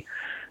Kirby,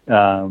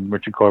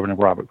 Richard Corbin, and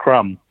Robert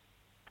Crumb.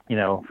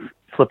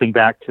 Flipping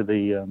back to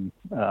the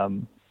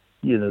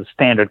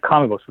standard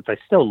comic books, which I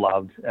still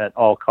loved at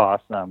all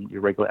costs.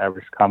 Your regular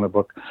average comic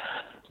book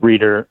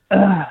reader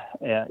and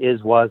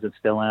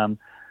still am.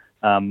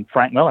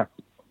 Frank Miller.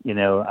 You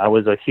know, I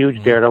was a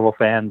huge Daredevil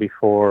fan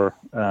before.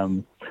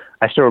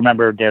 I still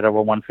remember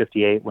Daredevil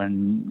 158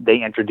 when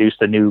they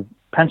introduced a new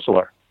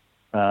penciler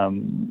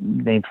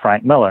named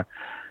Frank Miller.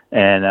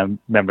 And I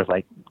remember,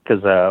 like,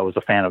 because I was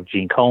a fan of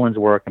Gene Colan's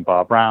work and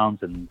Bob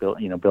Brown's and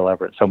Bill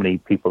Everett, so many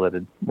people that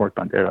had worked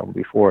on Daredevil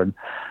before. And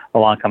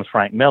along comes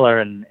Frank Miller,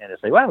 and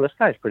it's like, wow, this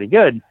guy's pretty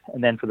good.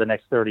 And then for the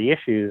next 30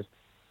 issues,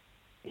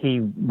 he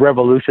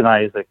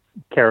revolutionized a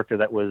character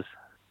that was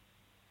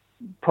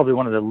probably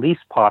one of the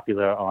least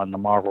popular on the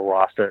Marvel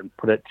roster and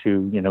put it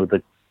to,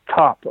 the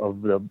top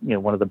of the,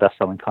 one of the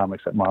best-selling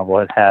comics that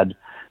Marvel had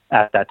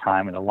at that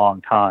time in a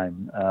long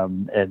time.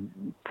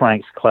 And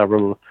Frank's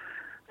clever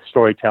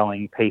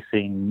storytelling,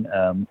 pacing,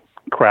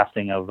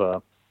 crafting of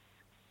a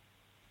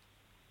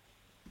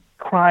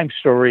crime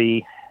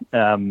story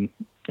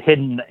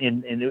hidden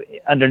in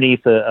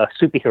underneath a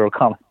superhero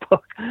comic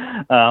book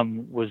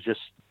was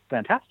just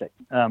fantastic.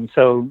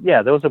 So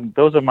yeah, those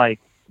are my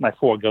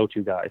four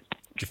go-to guys.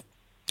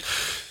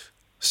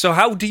 So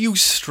how do you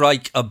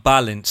strike a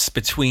balance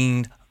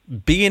between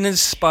being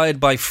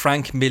inspired by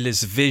Frank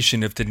Miller's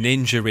vision of the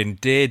ninja in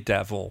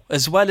Daredevil,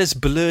 as well as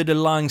blur the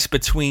lines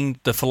between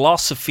the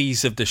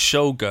philosophies of the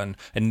Shogun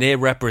and their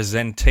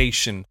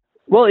representation?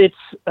 Well, it's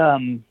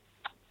an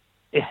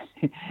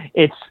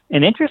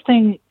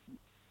interesting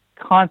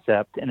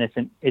concept, and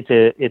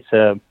it's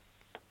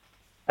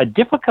a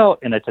difficult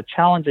and it's a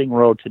challenging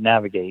road to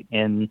navigate.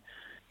 And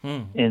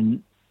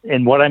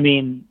what I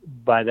mean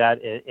by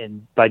that,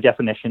 by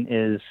definition,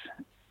 is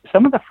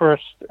some of the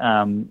first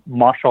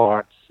martial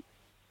arts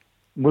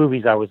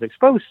movies I was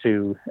exposed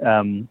to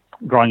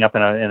growing up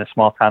in a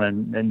small town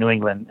in New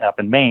England, up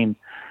in Maine.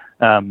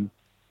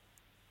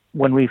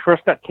 When we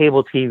first got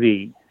cable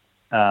TV,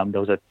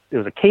 there was a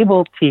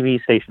cable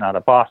TV station out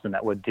of Boston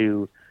that would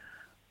do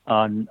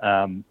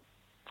on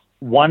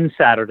one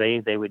Saturday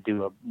they would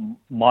do a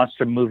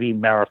monster movie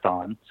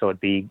marathon. So it'd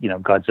be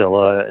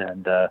Godzilla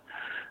and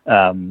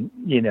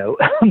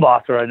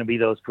Mothra, and it'd be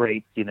those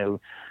great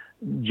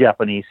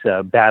Japanese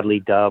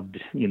badly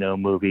dubbed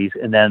movies.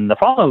 And then the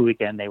following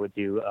weekend they would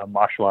do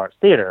martial arts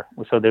theater.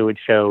 So they would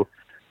show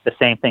the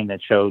same thing,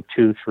 that showed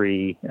two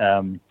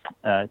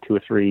or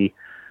three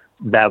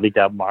badly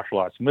dubbed martial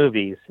arts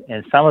movies,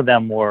 and some of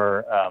them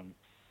were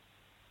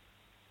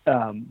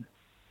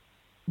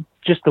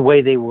just the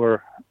way they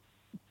were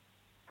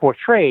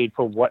portrayed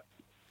for what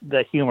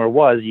the humor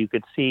was. You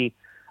could see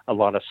a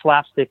lot of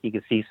slapstick. You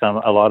could see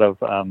a lot of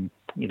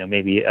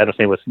maybe, I don't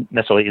say it was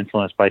necessarily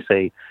influenced by,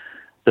 say,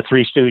 the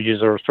Three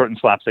Stooges or certain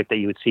slapstick that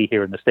you would see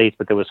here in the States,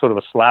 but there was sort of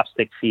a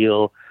slapstick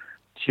feel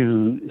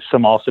to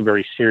some also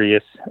very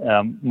serious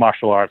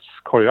martial arts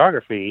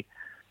choreography.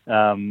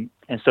 And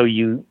so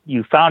you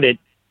found it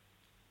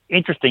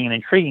interesting and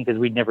intriguing because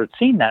we'd never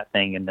seen that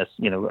thing in this.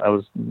 I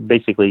was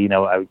basically,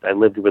 I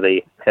lived where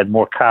they had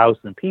more cows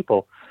than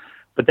people.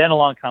 But then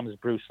along comes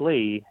Bruce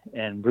Lee,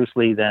 and Bruce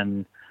Lee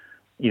then,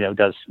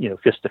 does,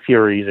 Fist of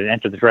Furies and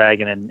Enter the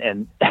Dragon,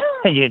 and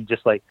you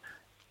just like,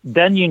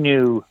 then you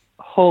knew,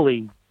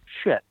 holy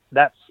shit,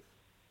 that's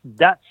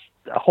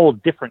a whole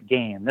different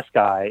game. This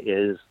guy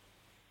is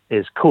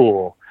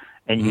cool,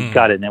 and you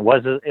got it. And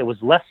it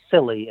was less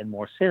silly and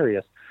more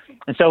serious.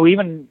 And so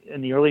even in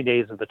the early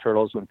days of the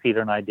Turtles, when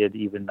Peter and I did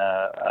even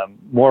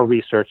more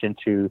research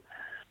into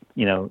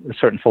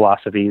certain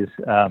philosophies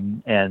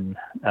and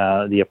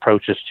the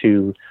approaches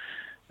to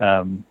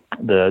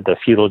the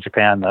feudal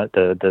Japan,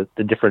 the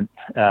different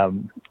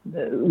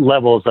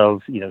levels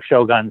of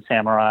shogun,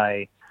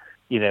 samurai,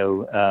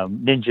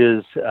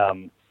 ninjas,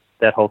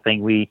 that whole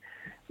thing, we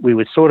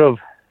would sort of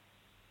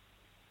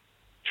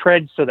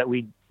tread so that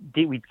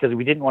because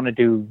we didn't want to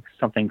do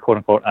something quote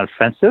unquote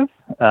offensive,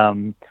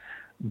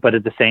 but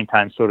at the same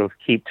time sort of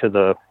keep to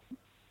the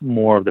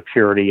more of the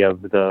purity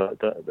of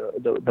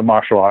the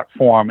martial art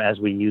form as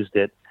we used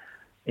it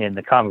in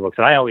the comic books.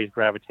 And I always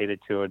gravitated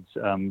towards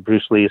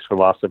Bruce Lee's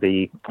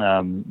philosophy.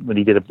 When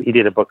he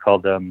did a book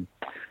called it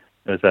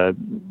was a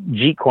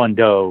Jeet Kune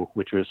Do,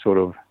 which was sort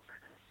of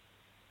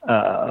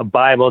a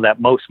Bible that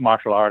most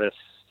martial artists,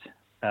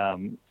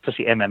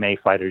 especially MMA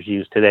fighters,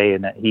 use today,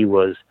 and that he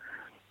was,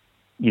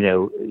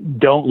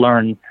 don't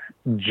learn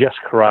just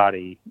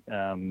karate,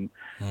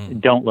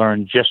 don't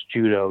learn just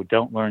judo,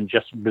 don't learn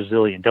just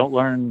Brazilian, don't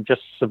learn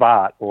just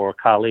Sabat or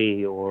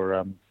Kali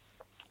or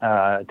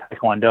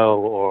Taekwondo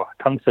or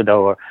Kung Fu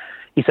Do.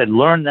 He said,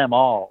 learn them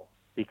all,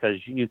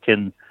 because you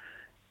can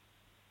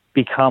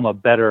become a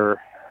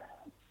better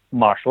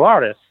martial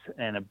artist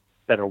and a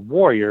better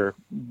warrior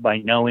by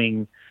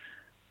knowing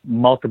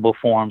multiple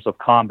forms of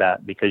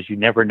combat, because you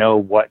never know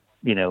what,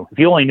 if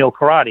you only know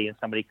karate and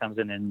somebody comes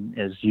in and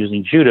is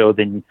using judo,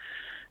 then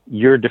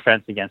your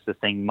defense against this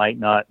thing might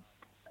not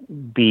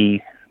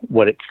be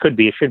what it could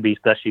be. It should be,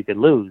 thus you could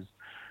lose.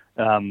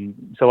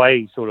 So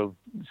I sort of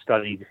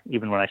studied,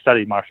 even when I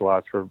studied martial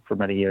arts for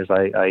many years,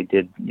 I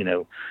did,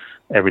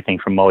 everything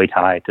from Muay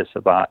Thai to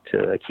Sabat to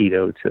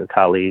Aikido to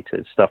Kali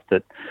to stuff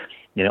that,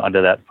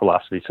 under that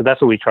philosophy. So that's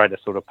what we tried to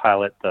sort of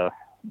pilot the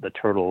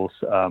Turtles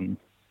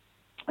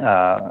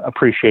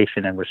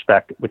appreciation and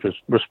respect, which was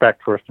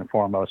respect first and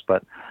foremost,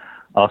 but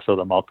also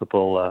the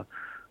multiple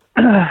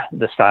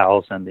the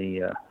styles and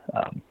the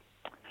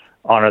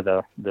honor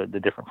the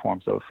different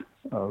forms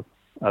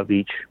of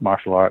each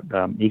martial art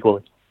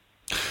equally.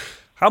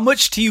 How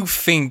much do you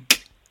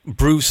think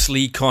Bruce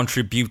Lee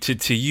contributed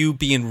to you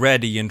being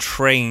ready and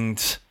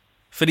trained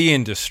for the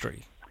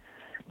industry?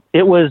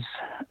 It was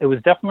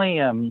definitely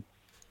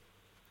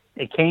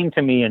it came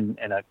to me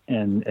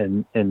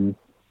in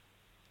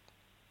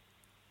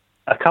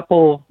a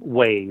couple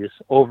ways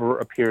over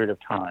a period of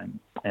time,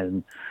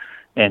 and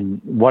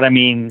what I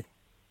mean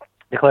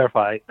to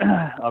clarify,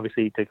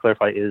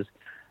 is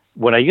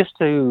when I used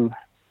to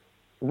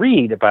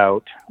read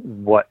about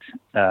what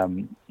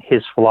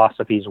his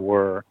philosophies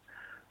were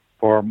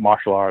for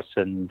martial arts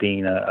and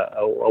being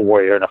a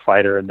warrior and a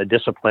fighter, and the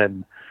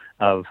discipline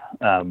of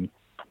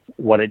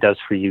what it does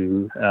for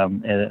you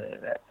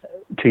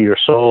to your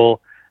soul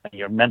and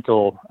your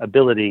mental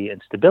ability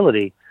and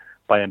stability.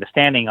 By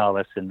understanding all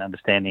this and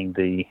understanding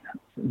the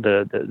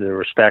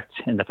respect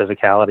and the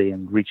physicality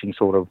and reaching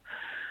sort of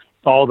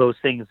all those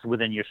things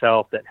within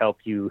yourself that help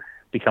you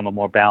become a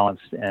more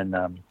balanced and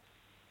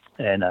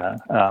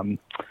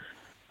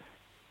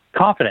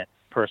confident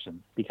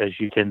person, because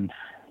you can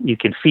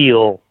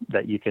feel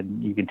that you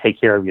can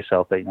take care of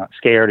yourself, that you're not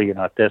scared or you're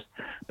not this.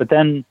 But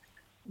then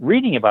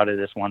reading about it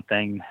is one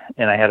thing,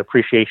 and I had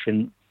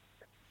appreciation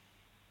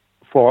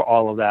for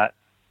all of that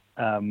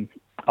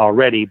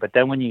already. But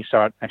then when you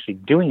start actually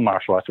doing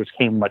martial arts, which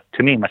came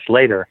to me much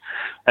later,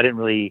 I didn't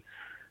really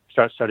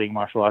start studying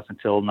martial arts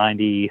until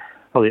probably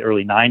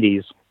early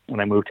 90s, when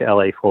I moved to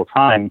LA full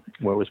time,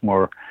 where it was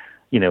more,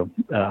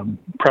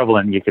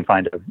 prevalent. You could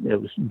find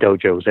it was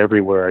dojos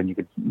everywhere, and you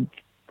could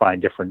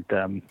find different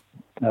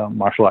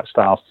martial arts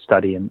styles to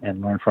study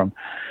and learn from.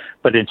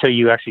 But until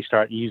you actually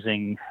start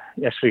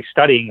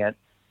studying it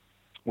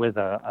with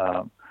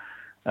a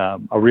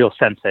real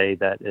sensei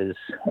that is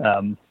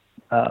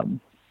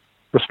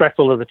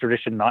respectful of the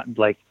tradition, not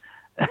like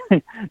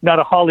not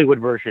a Hollywood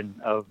version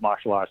of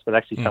martial arts, but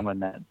actually someone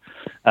that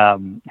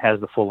has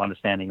the full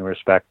understanding and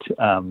respect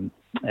and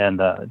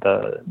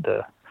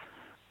the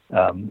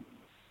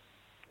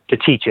to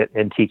teach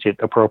it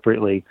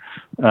appropriately.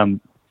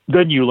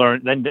 Then you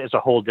learn. Then it's a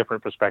whole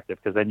different perspective,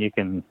 because then you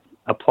can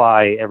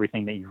apply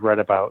everything that you've read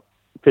about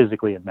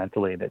physically and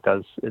mentally, and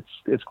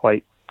it's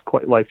quite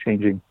life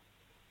changing.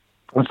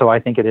 And so I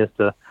think it is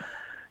the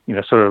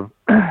sort of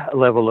a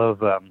level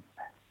of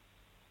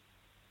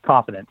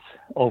confidence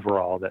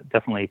overall that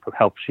definitely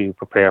helps you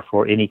prepare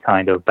for any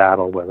kind of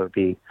battle, whether it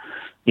be,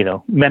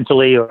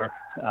 mentally or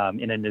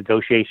in a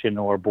negotiation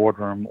or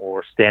boardroom,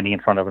 or standing in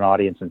front of an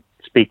audience and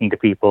speaking to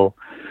people,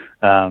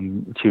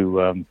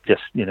 to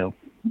just,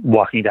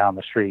 walking down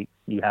the street.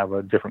 You have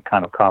a different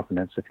kind of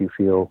confidence if you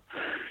feel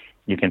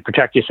you can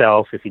protect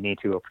yourself if you need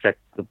to, or protect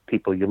the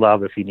people you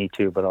love if you need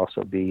to, but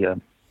also be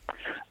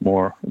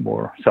more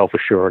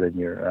self-assured in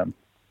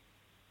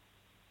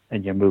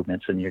your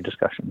movements and your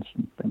discussions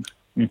and things.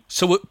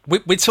 So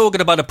we're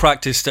talking about a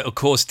practice that, of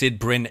course, did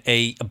bring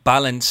a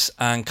balance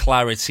and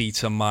clarity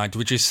to mind,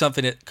 which is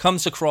something that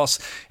comes across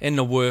in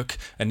the work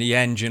and the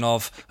engine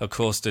of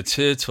course, the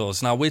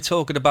Turtles. Now, we're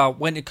talking about,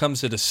 when it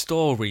comes to the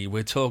story,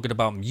 we're talking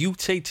about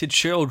mutated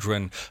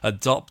children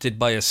adopted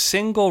by a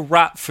single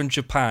rat from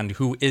Japan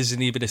who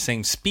isn't even the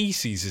same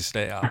species as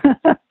they are.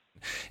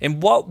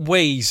 In what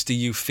ways do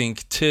you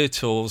think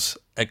Turtles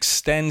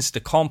extends the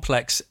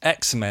complex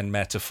X-Men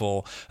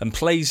metaphor and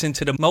plays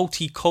into the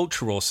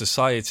multicultural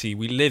society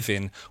we live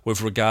in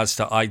with regards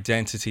to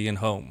identity and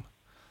home?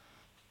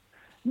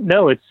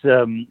 No, it's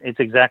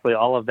exactly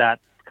all of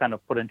that kind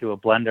of put into a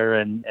blender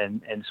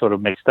and sort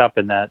of mixed up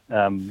in that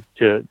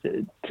to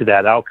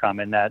that outcome.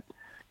 And that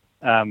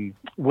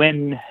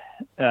when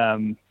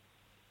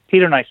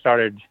Peter and I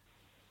started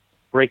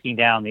breaking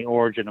down the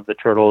origin of the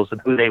Turtles and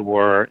who they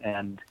were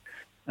and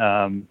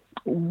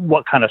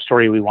what kind of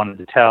story we wanted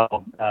to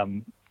tell.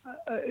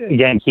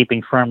 Again,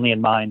 keeping firmly in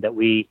mind that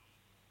we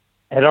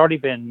had already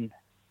been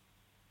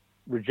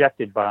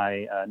rejected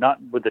by, not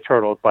with the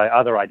Turtles, by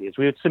other ideas.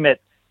 We would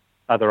submit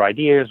other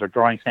ideas or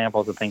drawing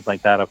samples and things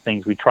like that of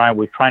things we're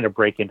trying to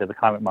break into the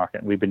comic market.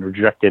 And we've been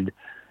rejected,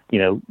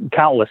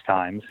 countless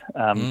times.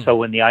 So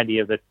when the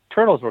idea of the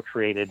Turtles were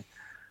created,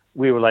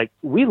 we were like,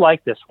 we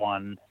like this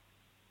one.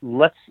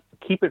 Let's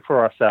keep it for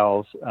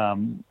ourselves.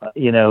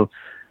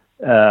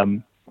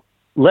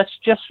 Let's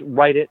just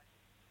write it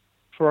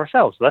for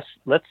ourselves.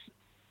 Let's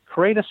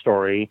create a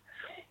story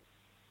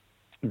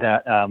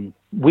that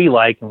we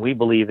like and we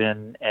believe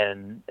in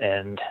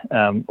and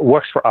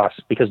works for us,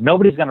 because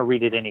nobody's going to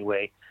read it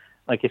anyway.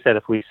 Like I said,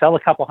 if we sell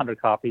a couple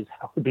hundred copies,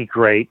 that would be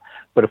great.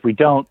 But if we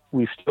don't,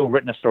 we've still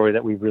written a story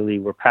that we really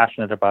were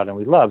passionate about and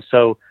we love.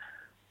 So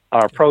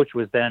our approach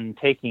was then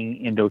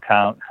taking into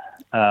account,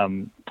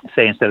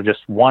 say, instead of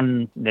just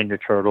one Ninja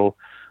Turtle,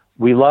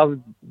 we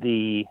loved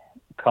the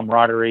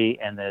camaraderie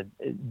and the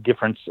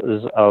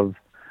differences of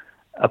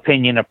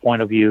opinion or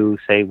point of view,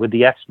 say, with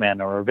the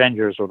X-Men or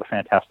Avengers or the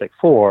Fantastic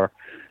Four,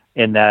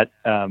 in that,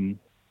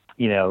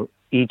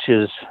 each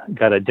has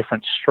got a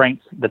different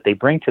strength that they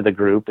bring to the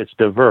group. It's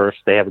diverse.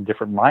 They have a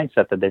different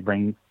mindset that they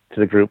bring to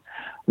the group,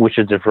 which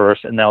is diverse.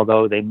 And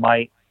although they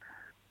might,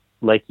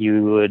 like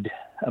you would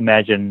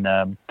imagine,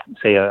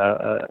 say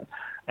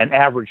an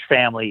average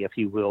family, if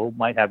you will,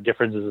 might have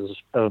differences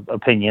of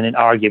opinion and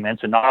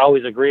arguments and not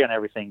always agree on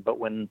everything. But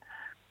when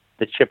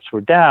the chips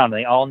were down,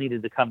 they all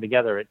needed to come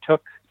together. It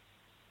took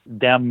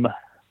them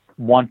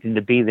wanting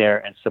to be there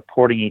and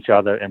supporting each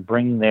other and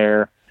bring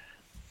their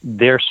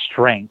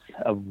strength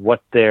of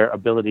what their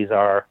abilities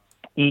are,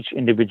 each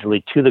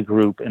individually, to the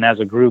group. And as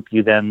a group,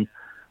 you then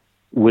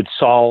would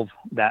solve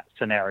that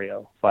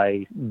scenario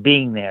by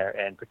being there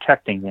and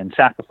protecting and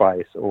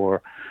sacrifice,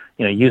 or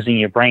using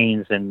your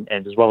brains and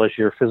as well as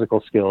your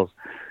physical skills.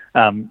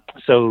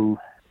 So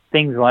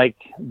things like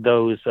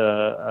those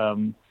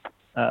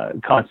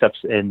concepts,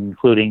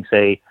 including,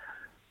 say,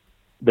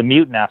 the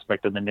mutant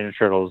aspect of the Ninja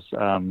Turtles.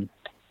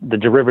 The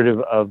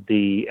derivative of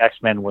the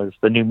X-Men was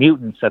the New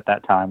Mutants at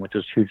that time, which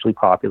was hugely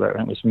popular,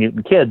 and it was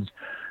mutant kids,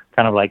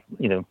 kind of like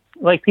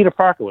Peter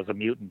Parker was a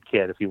mutant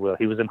kid, if you will.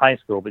 He was in high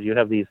school, but you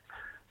have these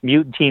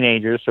mutant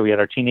teenagers. So we had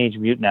our teenage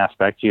mutant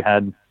aspect. You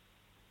had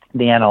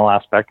the animal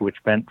aspect, which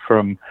went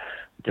from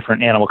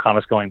different animal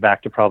comics going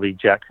back to probably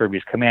Jack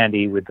Kirby's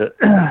Commandy with the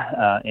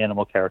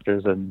animal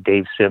characters and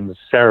Dave Sims'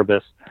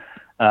 Cerebus.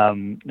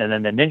 And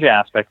then the ninja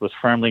aspect was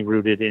firmly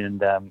rooted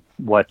in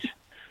what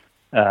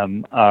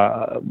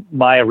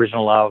my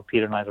original love,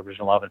 Peter and I's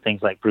original love, and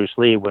things like Bruce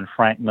Lee, when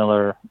Frank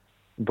Miller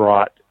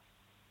brought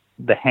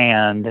the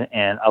Hand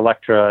and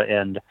Elektra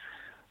and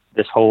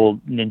this whole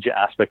ninja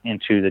aspect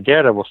into the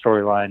Daredevil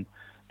storyline.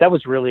 That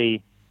was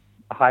really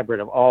a hybrid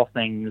of all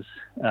things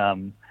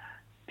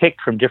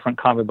picked from different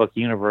comic book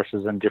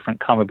universes and different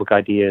comic book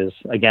ideas,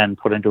 again,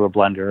 put into a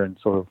blender, and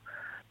sort of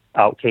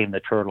out came the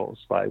Turtles.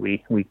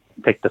 We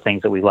picked the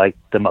things that we liked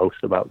the most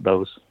about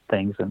those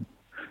things and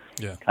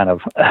kind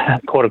of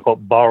quote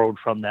unquote borrowed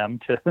from them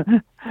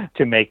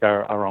to make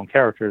our own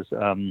characters.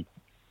 And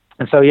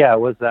so it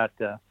was that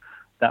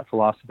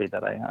philosophy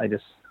that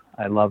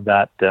I love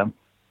that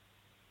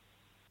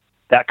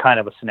kind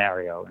of a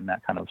scenario, and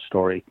that kind of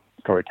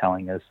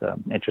storytelling is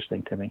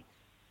interesting to me.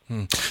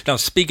 Now,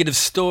 speaking of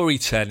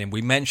storytelling,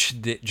 we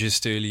mentioned it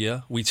just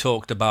earlier. We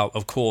talked about,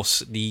 of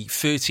course, the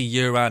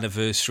 30-year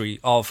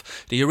anniversary of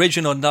the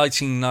original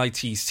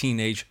 1990s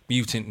Teenage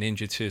Mutant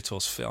Ninja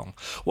Turtles film.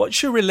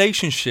 What's your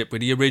relationship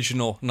with the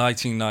original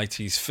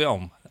 1990s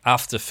film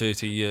after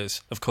 30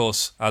 years, of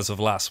course, as of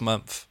last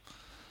month?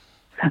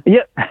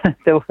 Yeah,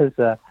 there was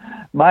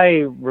my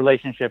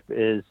relationship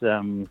is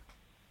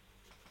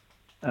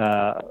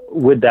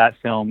with that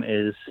film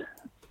is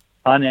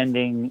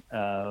unending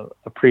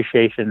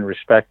appreciation,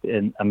 respect,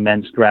 and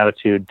immense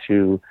gratitude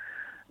to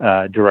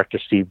director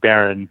Steve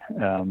Barron,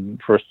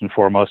 first and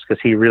foremost,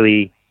 because he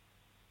really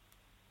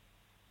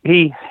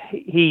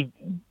he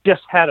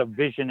just had a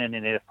vision and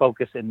a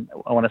focus, and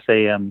I want to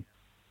say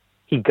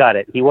he got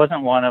it. He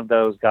wasn't one of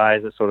those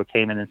guys that sort of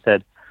came in and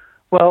said,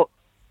 well,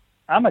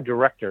 I'm a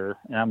director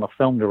and I'm a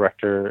film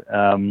director,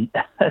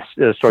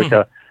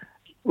 storyteller,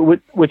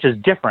 which is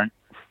different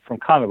from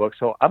comic books.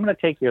 So I'm going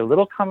to take your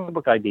little comic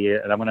book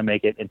idea and I'm going to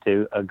make it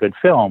into a good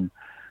film.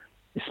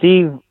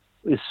 Steve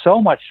is so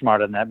much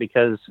smarter than that,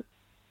 because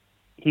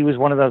he was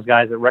one of those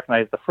guys that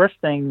recognized the first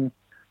thing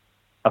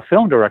a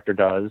film director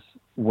does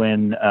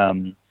when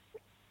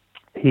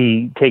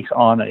he takes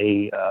on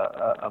a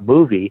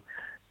movie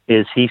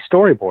is he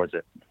storyboards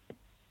it.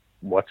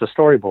 What's a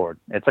storyboard?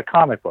 It's a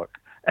comic book.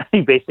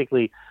 He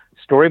basically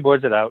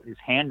storyboards it out. He's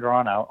hand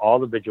drawn out all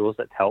the visuals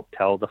that help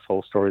tell the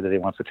full story that he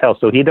wants to tell.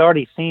 So he'd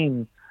already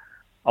seen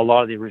a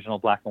lot of the original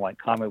black and white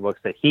comic books,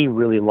 that he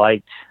really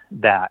liked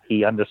that.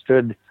 He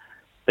understood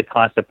the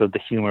concept of the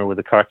humor with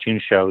the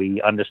cartoon show.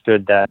 He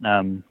understood that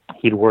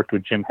he'd worked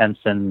with Jim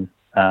Henson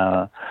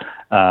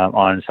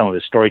on some of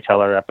his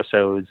storyteller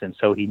episodes, and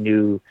so he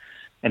knew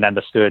and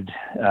understood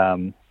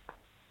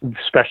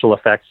special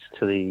effects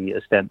to the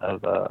extent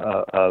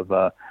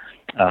of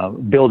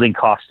building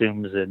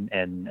costumes and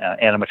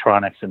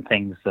animatronics and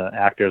things,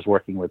 actors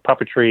working with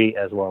puppetry,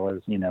 as well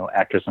as,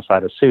 actors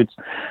inside of suits.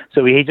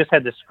 So he just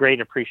had this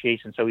great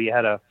appreciation. So he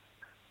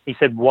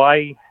said,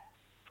 why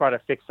try to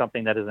fix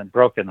something that isn't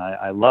broken?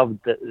 I love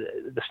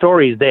the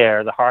story's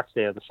there, the heart's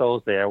there, the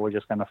soul's there. We're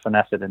just going to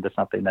finesse it into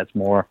something that's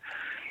more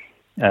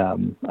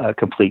a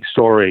complete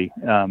story.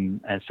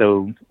 And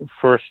so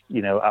first,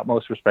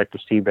 utmost respect to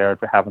Steve Barrett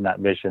for having that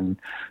vision.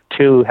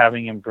 Two,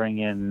 having him bring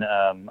in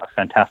a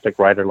fantastic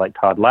writer like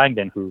Todd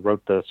Langdon, who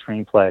wrote the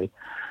screenplay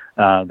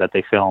that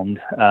they filmed.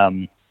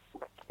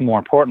 More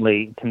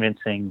importantly,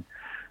 convincing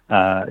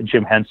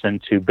Jim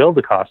Henson to build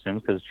the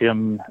costumes, because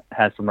Jim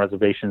had some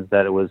reservations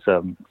that it was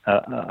a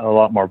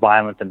lot more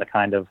violent than the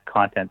kind of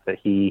content that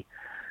he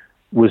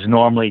was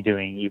normally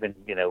doing, even,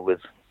 with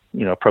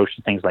approach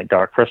to things like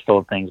Dark Crystal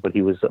and things, but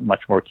he was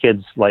much more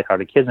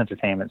lighthearted kids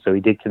entertainment. So he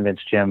did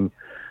convince Jim,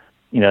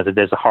 that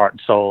there's a heart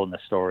and soul in the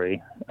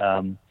story.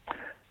 And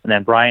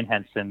then Brian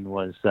Henson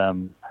was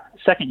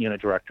second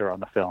unit director on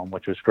the film,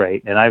 which was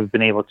great. And I've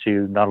been able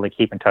to not only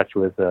keep in touch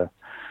with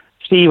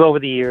Steve over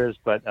the years,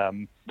 but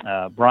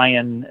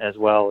Brian as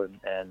well,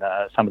 and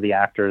some of the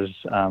actors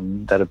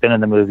that have been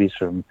in the movies,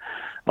 from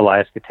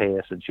Elias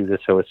Koteas and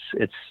Judith. So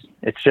it's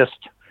just,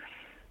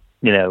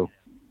 you know,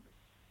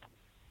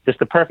 just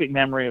the perfect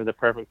memory of the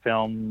perfect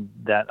film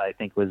that I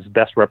think was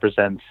best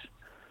represents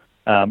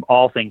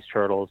all things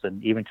Turtles.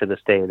 And even to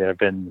this day, there have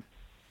been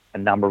a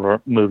number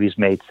of movies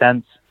made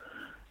since.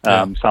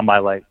 Some I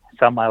like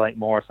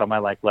more, some I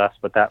like less.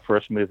 But that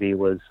first movie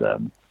was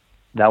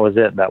that was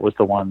it. That was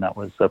the one that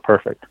was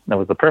perfect. That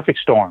was the perfect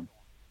storm.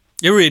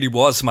 It really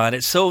was, man.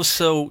 It's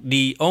also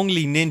the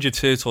only Ninja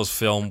Turtles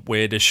film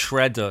where the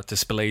Shredder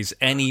displays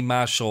any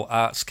martial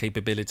arts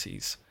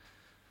capabilities.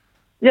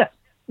 Yeah,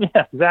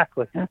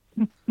 exactly. Yeah,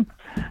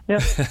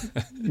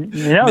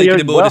 making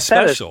it more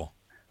special.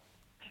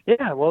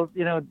 Yeah, well,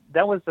 you know,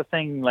 that was the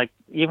thing. Like,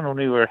 even when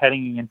we were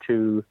heading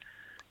into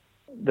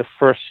the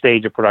first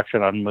stage of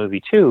production on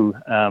movie 2,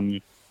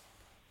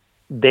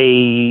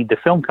 the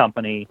film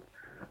company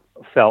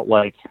felt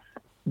like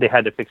they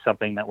had to fix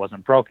something that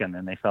wasn't broken,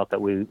 and they felt that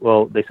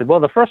they said,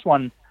 the first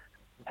one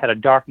had a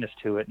darkness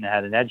to it and it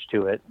had an edge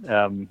to it,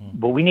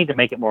 but we need to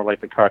make it more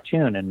like the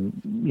cartoon. And,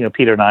 you know,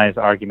 Peter and I's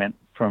argument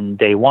from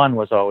day one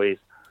was always,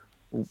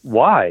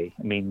 why?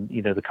 I mean,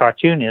 you know, the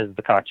cartoon is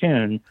the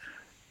cartoon.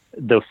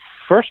 The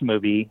first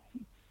movie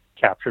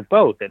captured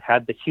both. It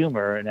had the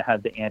humor and it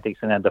had the antics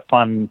and it had the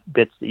fun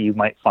bits that you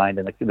might find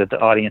that the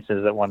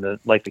audiences that want to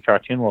like the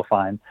cartoon will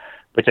find.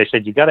 But I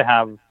said, you got to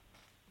have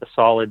a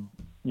solid,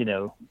 you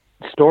know,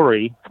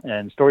 story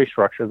and story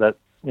structure that,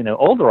 you know,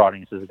 older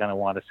audiences are going to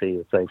want to see.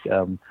 It's like,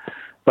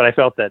 but I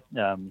felt that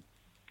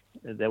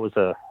there was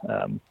a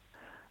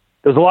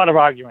lot of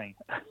arguing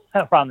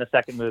around the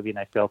second movie, and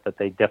I felt that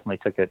they definitely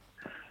took it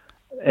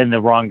in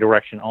the wrong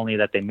direction. Only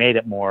that they made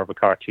it more of a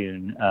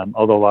cartoon,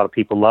 although a lot of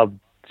people loved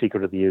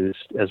Secret of the Ooze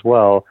as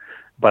well.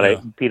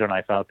 But Peter and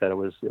I felt that it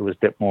was a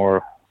bit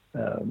more.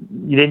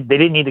 They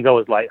didn't need to go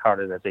as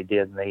lighthearted as they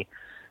did, and they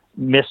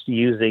missed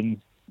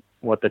using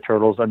what the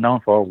Turtles are known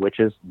for, which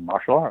is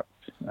martial arts.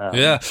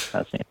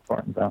 That's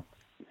important, though.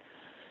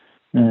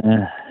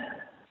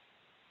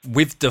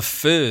 With the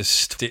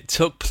first, it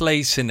took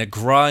place in a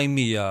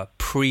grimier,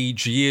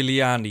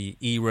 pre-Giuliani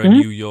era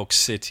New York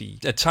City,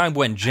 a time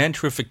when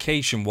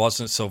gentrification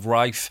wasn't so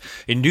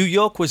rife, and New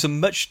York was a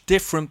much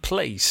different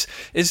place.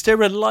 Is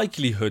there a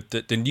likelihood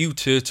that the new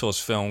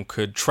Turtles film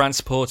could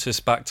transport us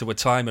back to a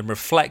time and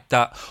reflect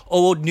that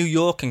old New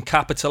York and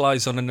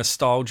capitalize on the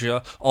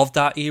nostalgia of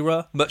that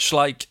era, much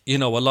like, you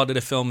know, a lot of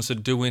the films are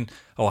doing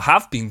or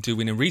have been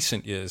doing in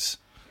recent years?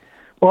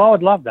 Well, I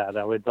would love that.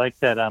 I would like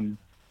that.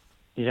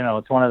 You know,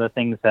 it's one of the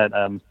things that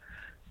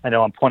I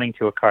know I'm pointing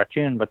to a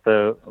cartoon, but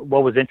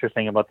what was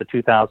interesting about the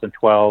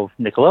 2012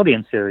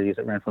 Nickelodeon series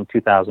that ran from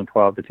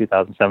 2012 to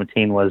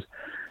 2017 was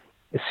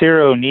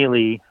Ciro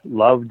Neely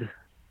loved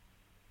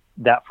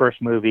that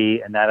first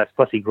movie, and that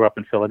plus he grew up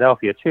in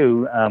Philadelphia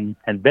too,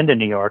 and been to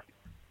New York.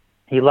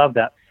 He loved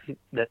that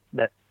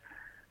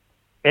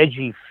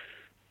edgy,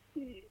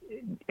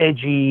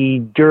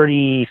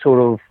 dirty sort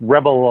of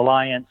Rebel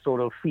Alliance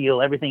sort of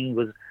feel. Everything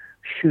was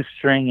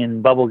shoestring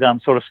and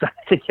bubblegum sort of stuff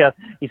together.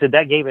 He said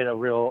that gave it a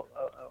real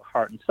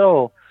heart and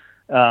soul.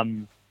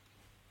 So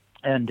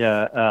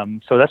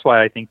that's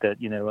why I think that,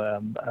 you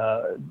know,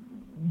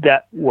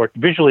 that worked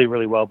visually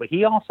really well. But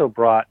he also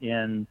brought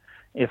in,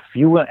 if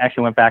you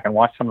actually went back and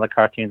watched some of the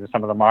cartoons and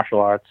some of the martial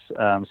arts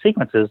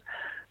sequences,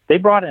 they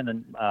brought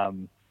in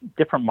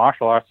different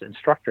martial arts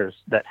instructors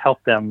that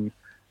helped them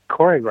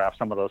choreograph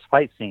some of those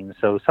fight scenes.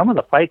 So some of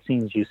the fight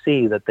scenes you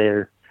see that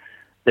they're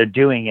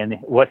doing and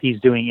what he's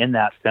doing in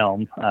that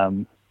film,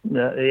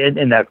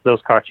 in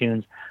those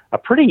cartoons, are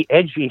pretty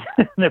edgy.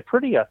 They're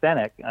pretty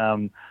authentic.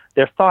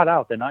 They're thought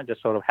out. They're not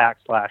just sort of hack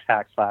slash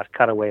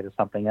cut away to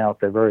something else.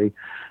 They're very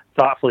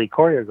thoughtfully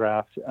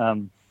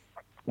choreographed,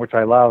 which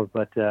I love.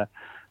 But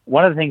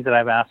one of the things that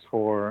I've asked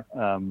for,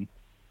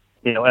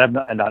 you know, and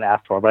I've not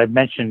asked for, but I've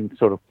mentioned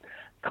sort of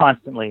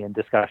constantly in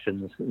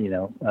discussions, you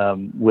know,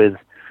 with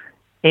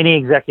any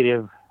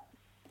executive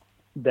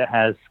that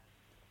has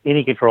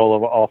any control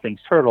over all things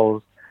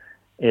Turtles,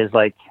 is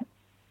like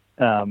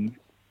the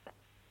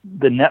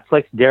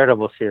Netflix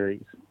Daredevil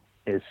series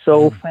is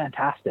so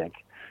fantastic.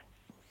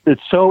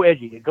 It's so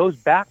edgy. It goes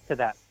back to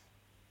that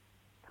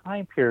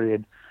time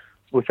period,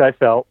 which I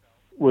felt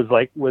was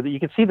like, where you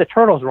could see the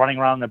Turtles running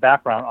around in the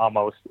background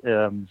almost,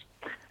 and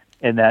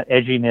that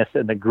edginess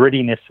and the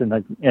grittiness and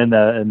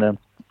the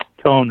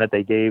tone that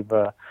they gave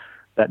that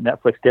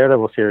Netflix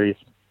Daredevil series.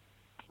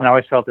 And I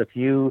always felt if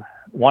you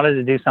wanted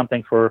to do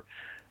something for,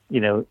 you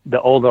know, the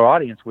older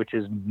audience, which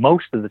is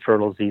most of the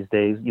Turtles these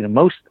days, you know,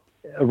 most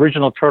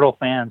original Turtle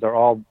fans are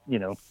all, you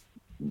know,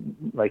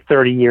 like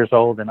 30 years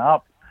old and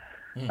up.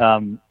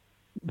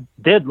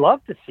 They'd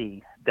love to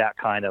see that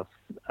kind of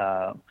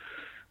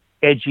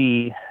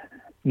edgy,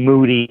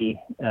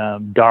 moody,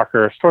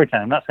 darker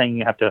storytelling. I'm not saying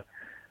you have to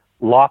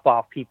lop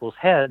off people's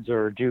heads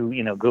or do,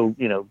 you know, go,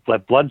 you know,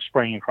 let blood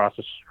spraying across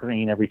the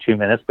screen every 2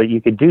 minutes, but you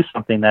could do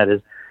something that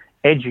is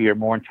edgier,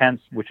 more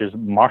intense, which is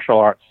martial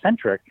arts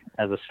centric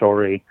as a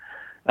story,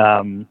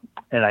 And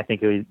I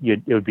think it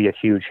would be a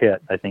huge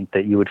hit. I think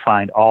that you would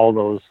find all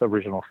those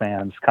original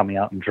fans coming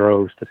out in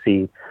droves to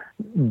see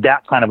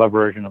that kind of a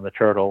version of the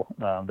turtles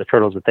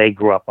that they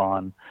grew up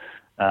on,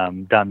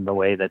 done the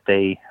way that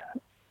their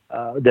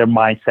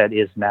mindset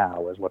is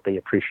now, is what they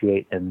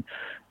appreciate. And,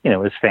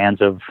 as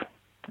fans of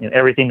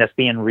everything that's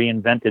being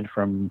reinvented,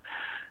 from,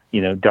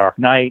 Dark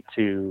Knight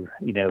to,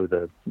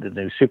 the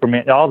new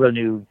Superman, all the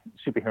new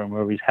superhero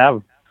movies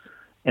have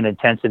an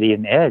intensity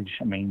and edge.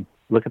 I mean,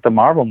 look at the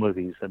Marvel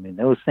movies. I mean,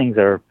 those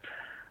are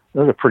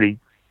pretty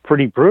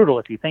brutal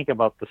if you think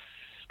about the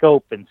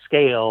scope and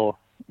scale.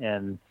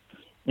 And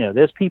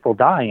there's people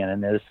dying,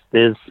 and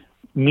there's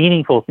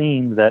meaningful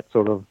themes that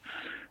sort of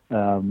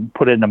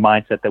put it in the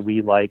mindset that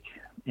we like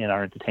in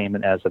our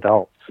entertainment as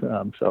adults.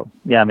 So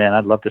yeah, man,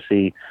 I'd love to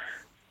see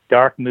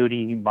dark,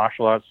 moody,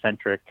 martial arts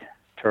centric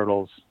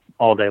Turtles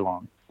all day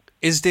long.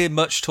 Is there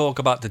much talk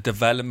about the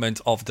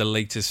development of the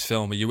latest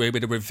film? Are you able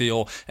to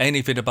reveal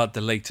anything about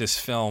the latest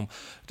film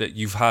that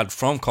you've had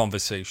from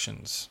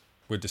conversations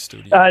with the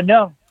studio?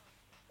 No.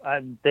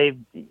 They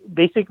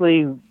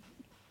basically,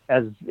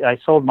 as I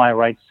sold my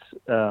rights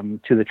to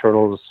the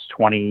Turtles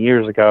 20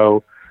 years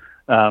ago,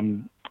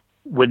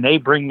 when they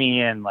bring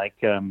me in,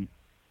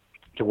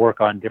 to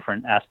work on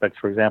different aspects,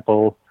 for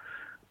example,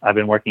 I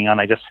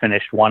just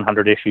finished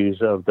 100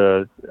 issues of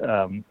the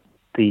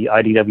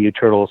IDW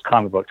Turtles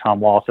comic book.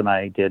 Tom Waltz and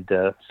I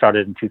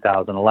started in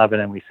 2011,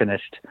 and we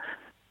finished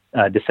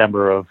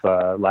December of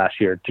last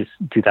year,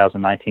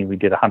 2019. We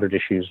did 100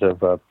 issues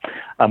of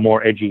a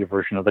more edgy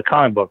version of the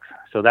comic book.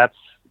 So that's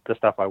the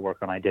stuff I work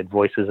on. I did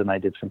voices, and I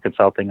did some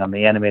consulting on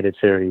the animated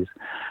series.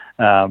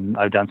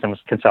 I've done some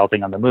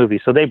consulting on the movie.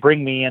 So they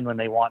bring me in when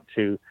they want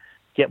to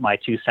get my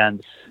 2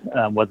 cents,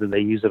 whether they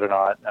use it or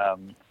not.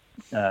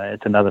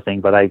 It's another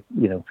thing, but I'm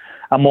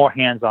more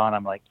hands-on.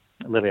 I'm like,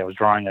 literally, I was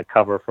drawing a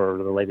cover for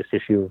the latest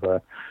issue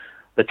of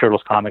the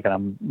Turtles comic,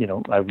 and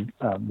I'm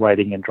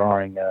writing and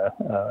drawing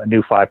a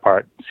new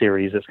 5-part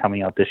series that's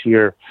coming out this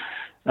year.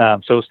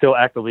 So still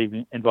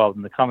actively involved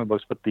in the comic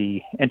books, but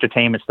the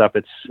entertainment stuff,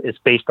 it's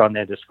based on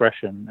their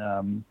discretion.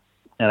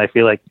 And I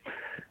feel like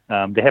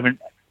they haven't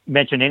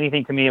mentioned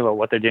anything to me about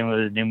what they're doing with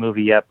the new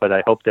movie yet, but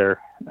I hope they're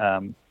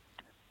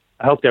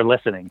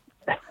listening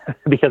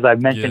because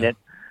I've mentioned it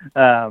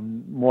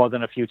more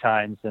than a few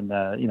times. And,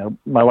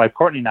 my wife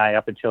Courtney and I,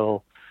 up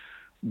until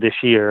this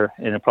year,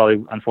 and it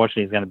probably,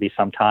 unfortunately, is going to be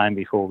some time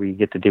before we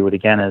get to do it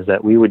again, is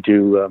that we would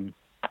do,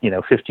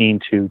 15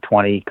 to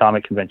 20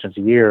 comic conventions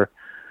a year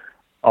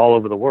all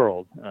over the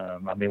world.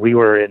 We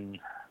were in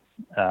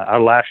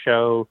our last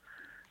show,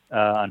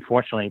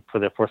 unfortunately, for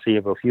the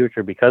foreseeable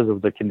future, because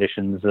of the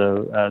conditions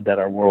that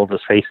our world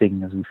is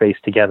facing as we face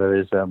together,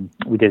 is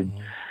we did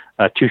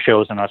 2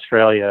 shows in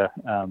Australia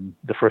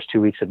the first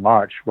 2 weeks in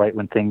March, right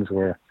when things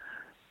were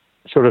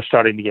sort of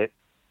starting to get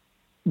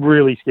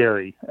really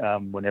scary,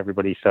 when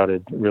everybody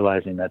started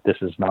realizing that this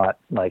is not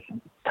like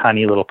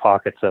tiny little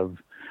pockets of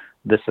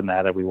this and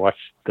that, and we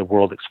watched the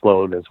world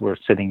explode as we're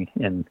sitting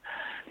in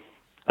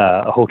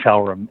a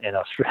hotel room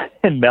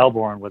in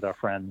Melbourne with our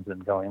friends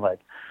and going like,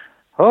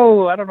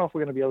 oh, I don't know if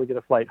we're going to be able to get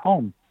a flight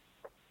home.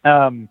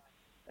 We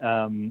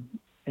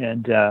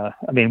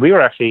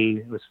were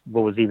actually,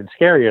 what was even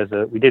scarier is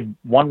that we did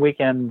 1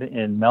 weekend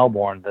in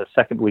Melbourne. The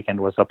second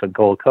weekend was up at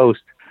Gold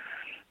Coast.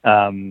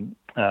 The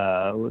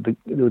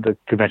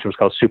convention was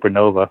called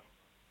Supernova.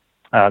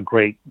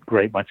 Great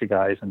bunch of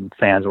guys, and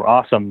fans were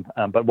awesome.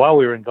 But while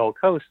we were in Gold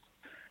Coast,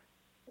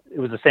 it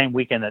was the same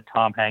weekend that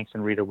Tom Hanks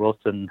and Rita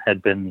Wilson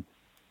had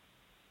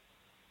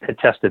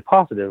tested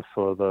positive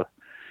for the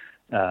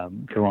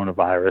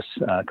coronavirus,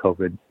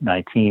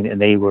 COVID-19,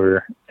 and they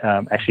were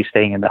actually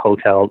staying in the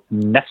hotel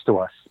next to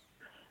us.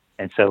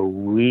 And so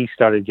we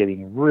started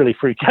getting really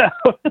freaked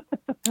out.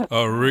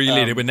 Oh,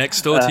 really? They were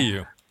next door to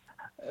you?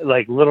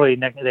 Like literally,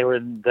 they were.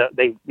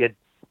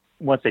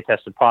 Once they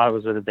tested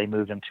positive, they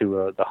moved them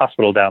to the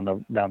hospital down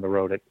the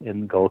road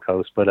in Gold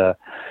Coast. But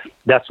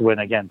that's when,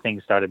 again,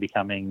 things started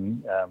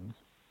becoming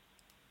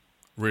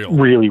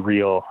really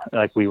real.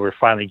 Like we were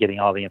finally getting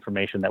all the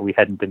information that we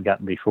hadn't been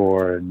gotten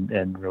before,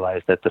 and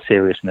realized that the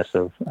seriousness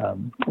of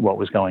what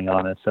was going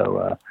on. And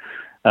so,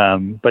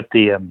 but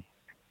the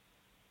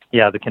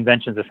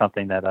conventions are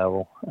something that I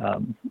will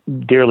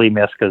dearly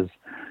miss, because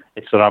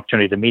it's an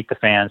opportunity to meet the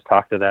fans,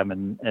 talk to them,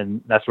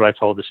 and that's what I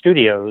told the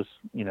studios.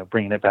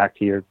 Bringing it back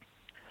to your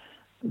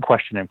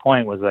question and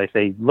point, was I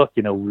say, look,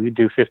 we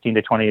do 15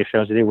 to 20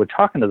 shows a day. We're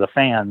talking to the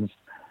fans,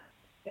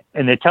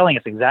 and they're telling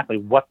us exactly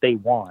what they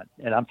want.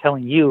 And I'm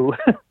telling you,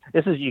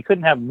 you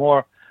couldn't have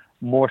more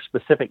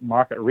specific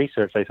market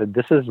research. I said,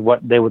 this is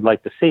what they would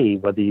like to see.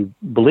 Whether you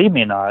believe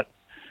me or not,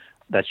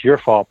 that's your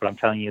fault. But I'm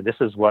telling you, this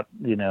is what,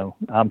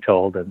 I'm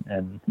told.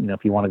 And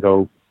if you want to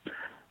go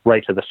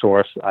right to the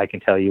source, I can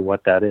tell you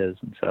what that is.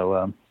 And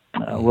so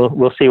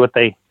we'll see what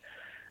they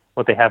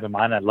have in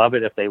mind. I'd love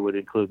it if they would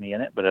include me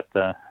in it, but if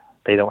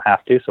they don't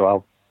have to,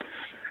 so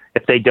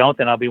if they don't,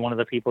 then I'll be one of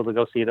the people to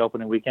go see it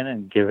opening weekend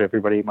and give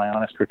everybody my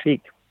honest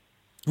critique.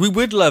 We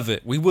would love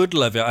it. We would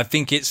love it. I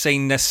think it's a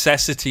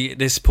necessity at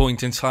this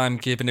point in time,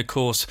 given, of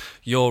course,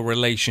 your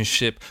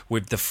relationship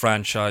with the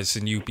franchise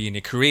and you being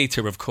a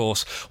creator, of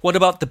course. What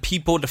about the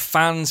people, the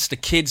fans, the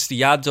kids,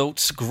 the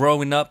adults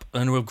growing up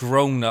and who have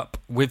grown up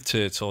with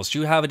Turtles? Do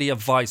you have any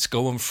advice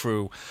going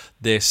through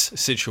this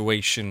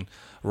situation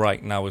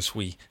right now as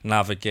we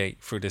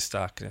navigate through this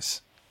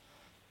darkness?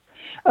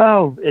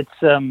 Oh, it's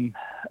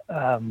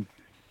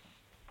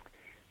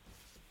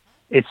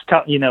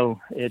tough.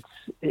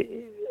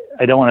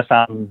 I don't want to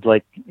sound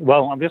like,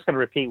 well, I'm just going to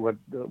repeat what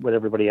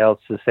everybody else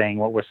is saying,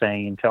 what we're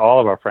saying to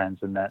all of our friends,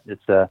 and that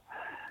it's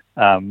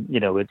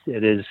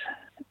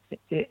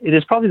it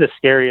is probably the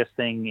scariest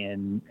thing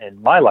in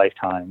my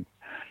lifetime.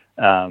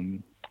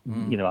 I'm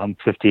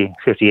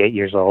 58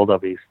 years old. I'll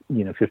be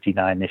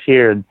 59 this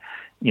year, and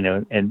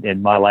and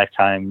in my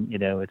lifetime,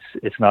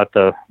 it's not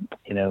the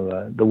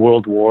the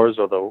world wars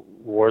or the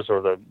wars or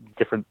the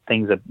different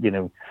things that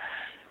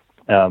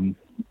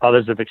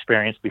others have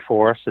experienced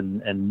before us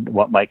and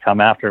what might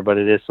come after, but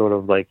it is sort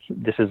of like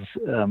this is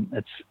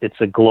it's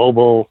a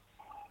global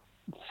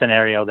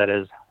scenario that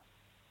is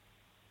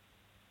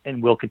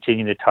and will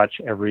continue to touch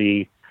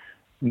every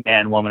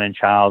man, woman, and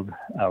child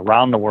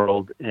around the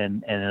world,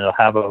 and it'll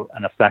have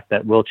an effect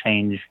that will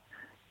change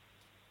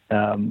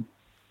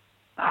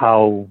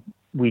how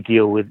we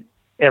deal with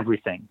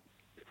everything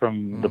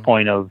from the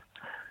point of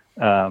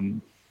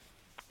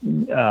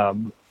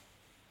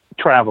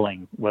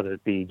traveling, whether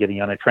it be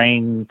getting on a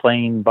train,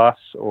 plane, bus,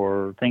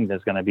 or thing.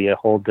 There's going to be a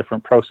whole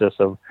different process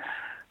of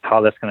how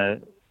that's going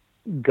to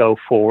go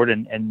forward,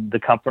 and the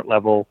comfort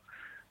level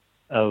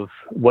of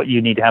what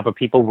you need to have of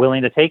people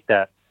willing to take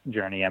that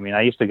journey. I mean,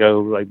 I used to go,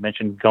 like I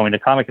mentioned, going to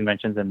comic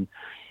conventions, and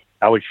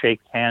I would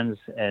shake hands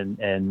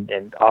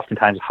and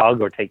oftentimes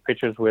hug or take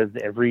pictures with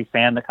every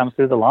fan that comes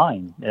through the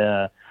line.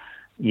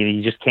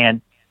 You just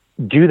can't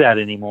do that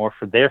anymore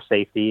for their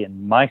safety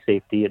and my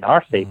safety and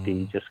our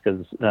safety, just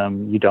because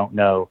you don't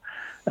know.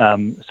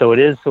 So it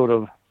is sort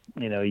of,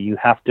 you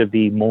have to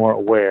be more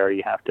aware.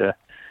 You have to,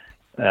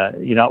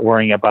 you're not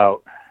worrying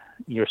about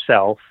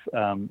yourself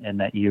and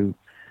that you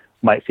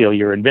might feel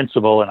you're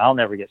invincible and I'll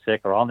never get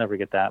sick or I'll never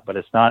get that, but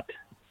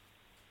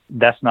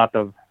that's not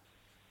the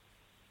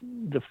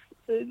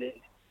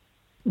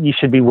you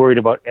should be worried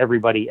about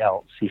everybody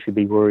else. You should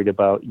be worried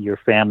about your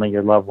family,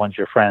 your loved ones,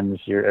 your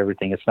friends, your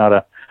everything. It's not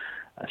a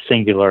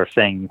singular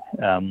thing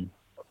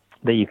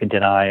that you can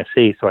deny or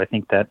see. So I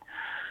think that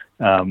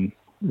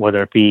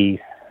whether it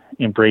be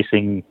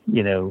embracing,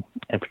 and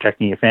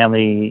protecting your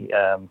family,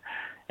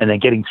 and then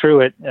getting through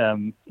it,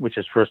 which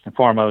is first and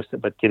foremost,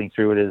 but getting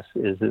through it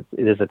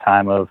is a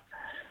time of,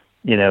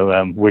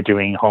 we're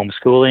doing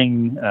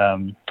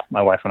homeschooling.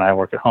 My wife and I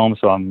work at home,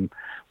 so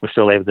we're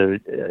still able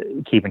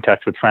to keep in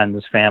touch with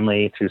friends,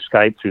 family through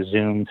Skype, through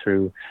Zoom,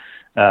 through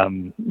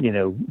phone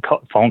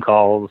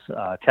calls,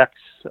 texts,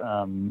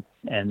 and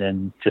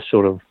then just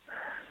sort of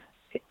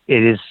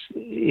it's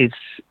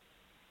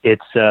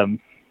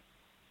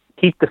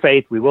keep the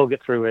faith. We will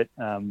get through it,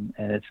 and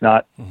it's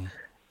not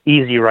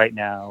easy right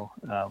now.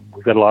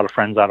 We've got a lot of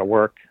friends out of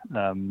work.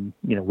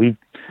 We're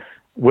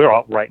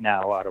all right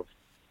now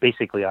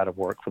basically out of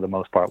work for the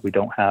most part. We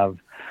don't have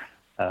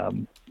a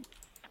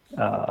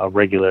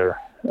regular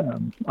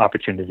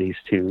opportunities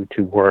to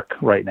work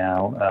right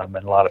now, and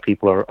a lot of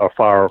people are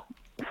far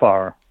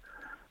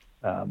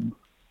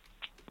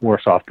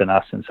worse off than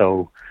us, and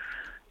so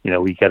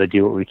we got to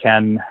do what we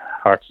can.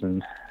 Hearts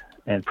and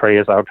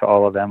prayers out to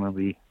all of them, and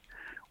we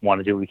want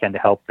to do what we can to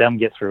help them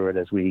get through it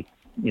as we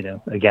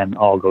again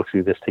all go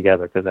through this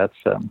together, because that's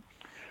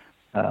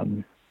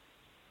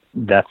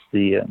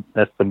the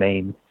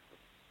main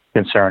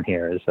concern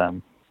here is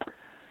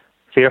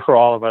fear for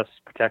all of us,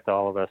 protect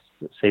all of us,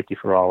 safety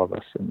for all of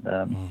us,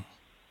 and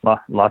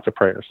lots of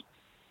prayers.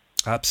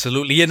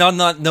 Absolutely. And on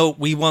that note,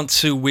 we want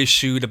to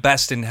wish you the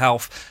best in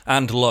health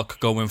and luck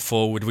going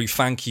forward. We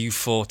thank you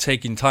for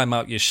taking time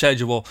out your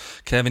schedule,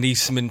 Kevin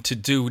Eastman, to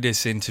do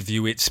this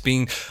interview.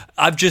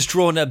 I've just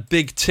drawn a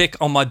big tick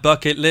on my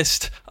bucket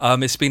list.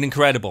 It's been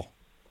incredible.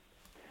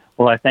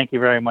 Well, I thank you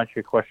very much.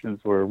 Your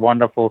questions were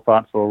wonderful,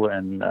 thoughtful,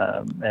 and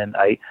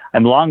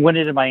I'm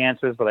long-winded in my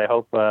answers, but I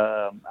hope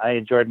I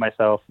enjoyed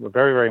myself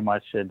very, very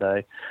much, and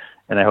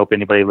I hope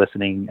anybody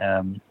listening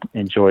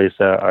enjoys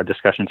our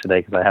discussion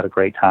today, because I had a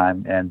great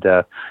time. And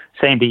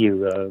same to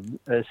you.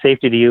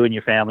 Safety to you and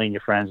your family and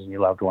your friends and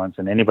your loved ones,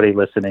 and anybody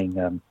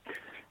listening.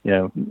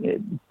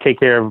 Take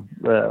care of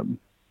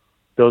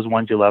those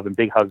ones you love, and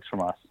big hugs from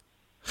us.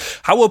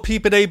 How are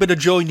people able to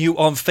join you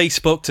on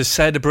Facebook to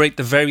celebrate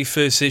the very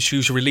first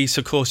issue's release?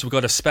 Of course, we've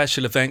got a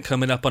special event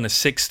coming up on the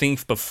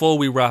 16th. Before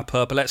we wrap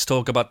up, let's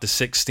talk about the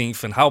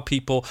 16th and how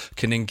people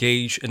can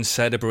engage and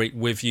celebrate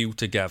with you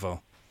together.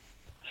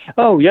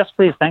 Oh, yes,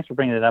 please. Thanks for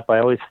bringing it up. I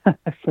always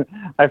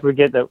I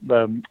forget that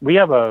we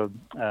have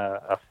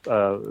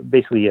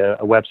basically a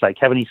website,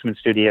 Kevin Eastman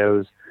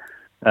Studios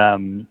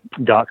 .com.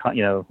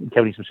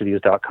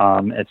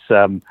 KevinEastmanStudios.com.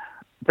 It's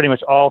pretty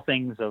much all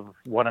things of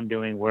what I'm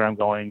doing, where I'm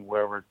going,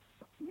 where we're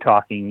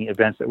talking,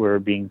 events that we're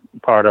being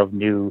part of,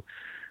 new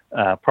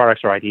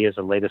products or ideas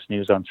or latest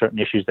news on certain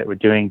issues that we're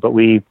doing. But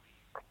we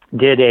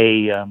did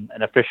an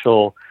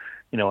official,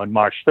 on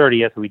March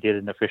 30th, we did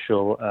an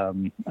official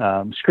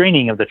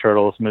screening of the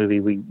Turtles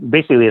movie.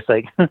 It's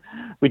like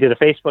we did a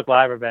Facebook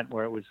Live event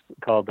where it was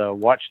called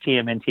Watch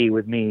TMNT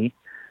with me.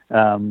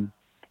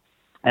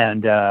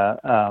 And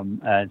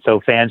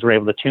so fans were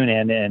able to tune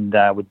in and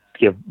would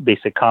give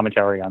basic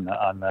commentary on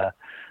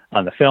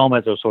the film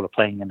as it was sort of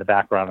playing in the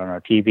background on our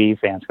TV.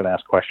 Fans could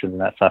ask questions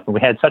and that stuff. And we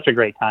had such a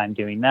great time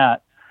doing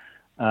that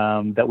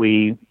that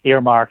we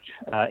earmarked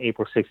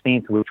April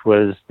 16th, which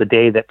was the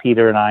day that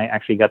Peter and I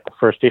actually got the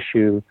first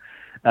issue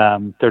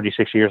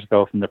 36 years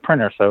ago from the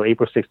printer. So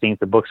April 16th,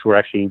 the books were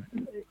actually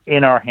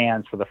in our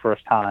hands for the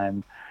first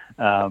time.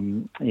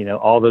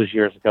 All those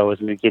years ago, as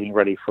we were getting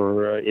ready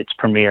for its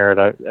premiere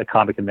at a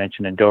comic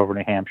convention in Dover,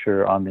 New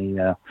Hampshire, on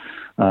the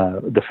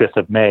 5th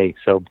of May.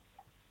 So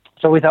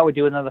we thought we'd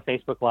do another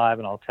Facebook Live,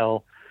 and I'll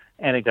tell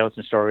anecdotes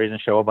and stories and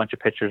show a bunch of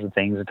pictures and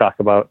things and talk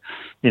about,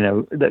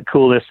 the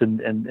coolness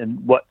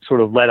and what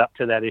sort of led up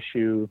to that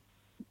issue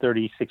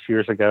 36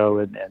 years ago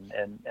and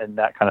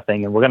that kind of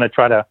thing. And we're going to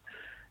try to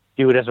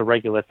do it as a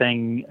regular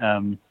thing,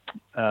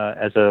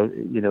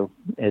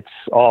 it's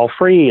all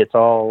free. It's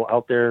all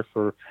out there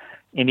for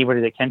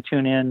anybody that can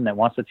tune in, that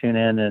wants to tune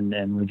in.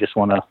 And we just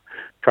want to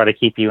try to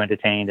keep you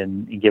entertained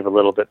and give a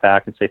little bit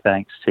back and say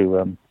thanks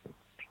to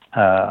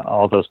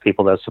all those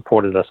people that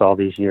supported us all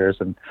these years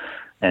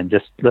and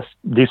just let's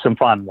do some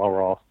fun while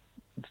we're all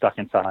stuck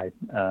inside.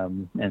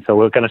 And so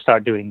we're going to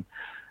start doing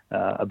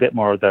a bit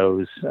more of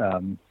those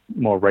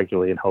more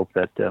regularly and hope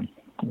that,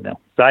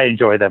 I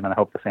enjoy them and I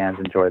hope the fans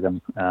enjoy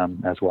them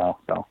as well.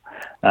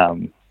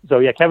 So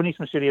yeah,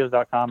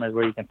 KevinEastmanStudios.com is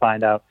where you can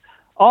find out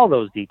all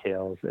those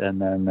details.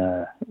 And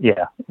then,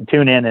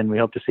 tune in and we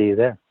hope to see you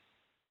there.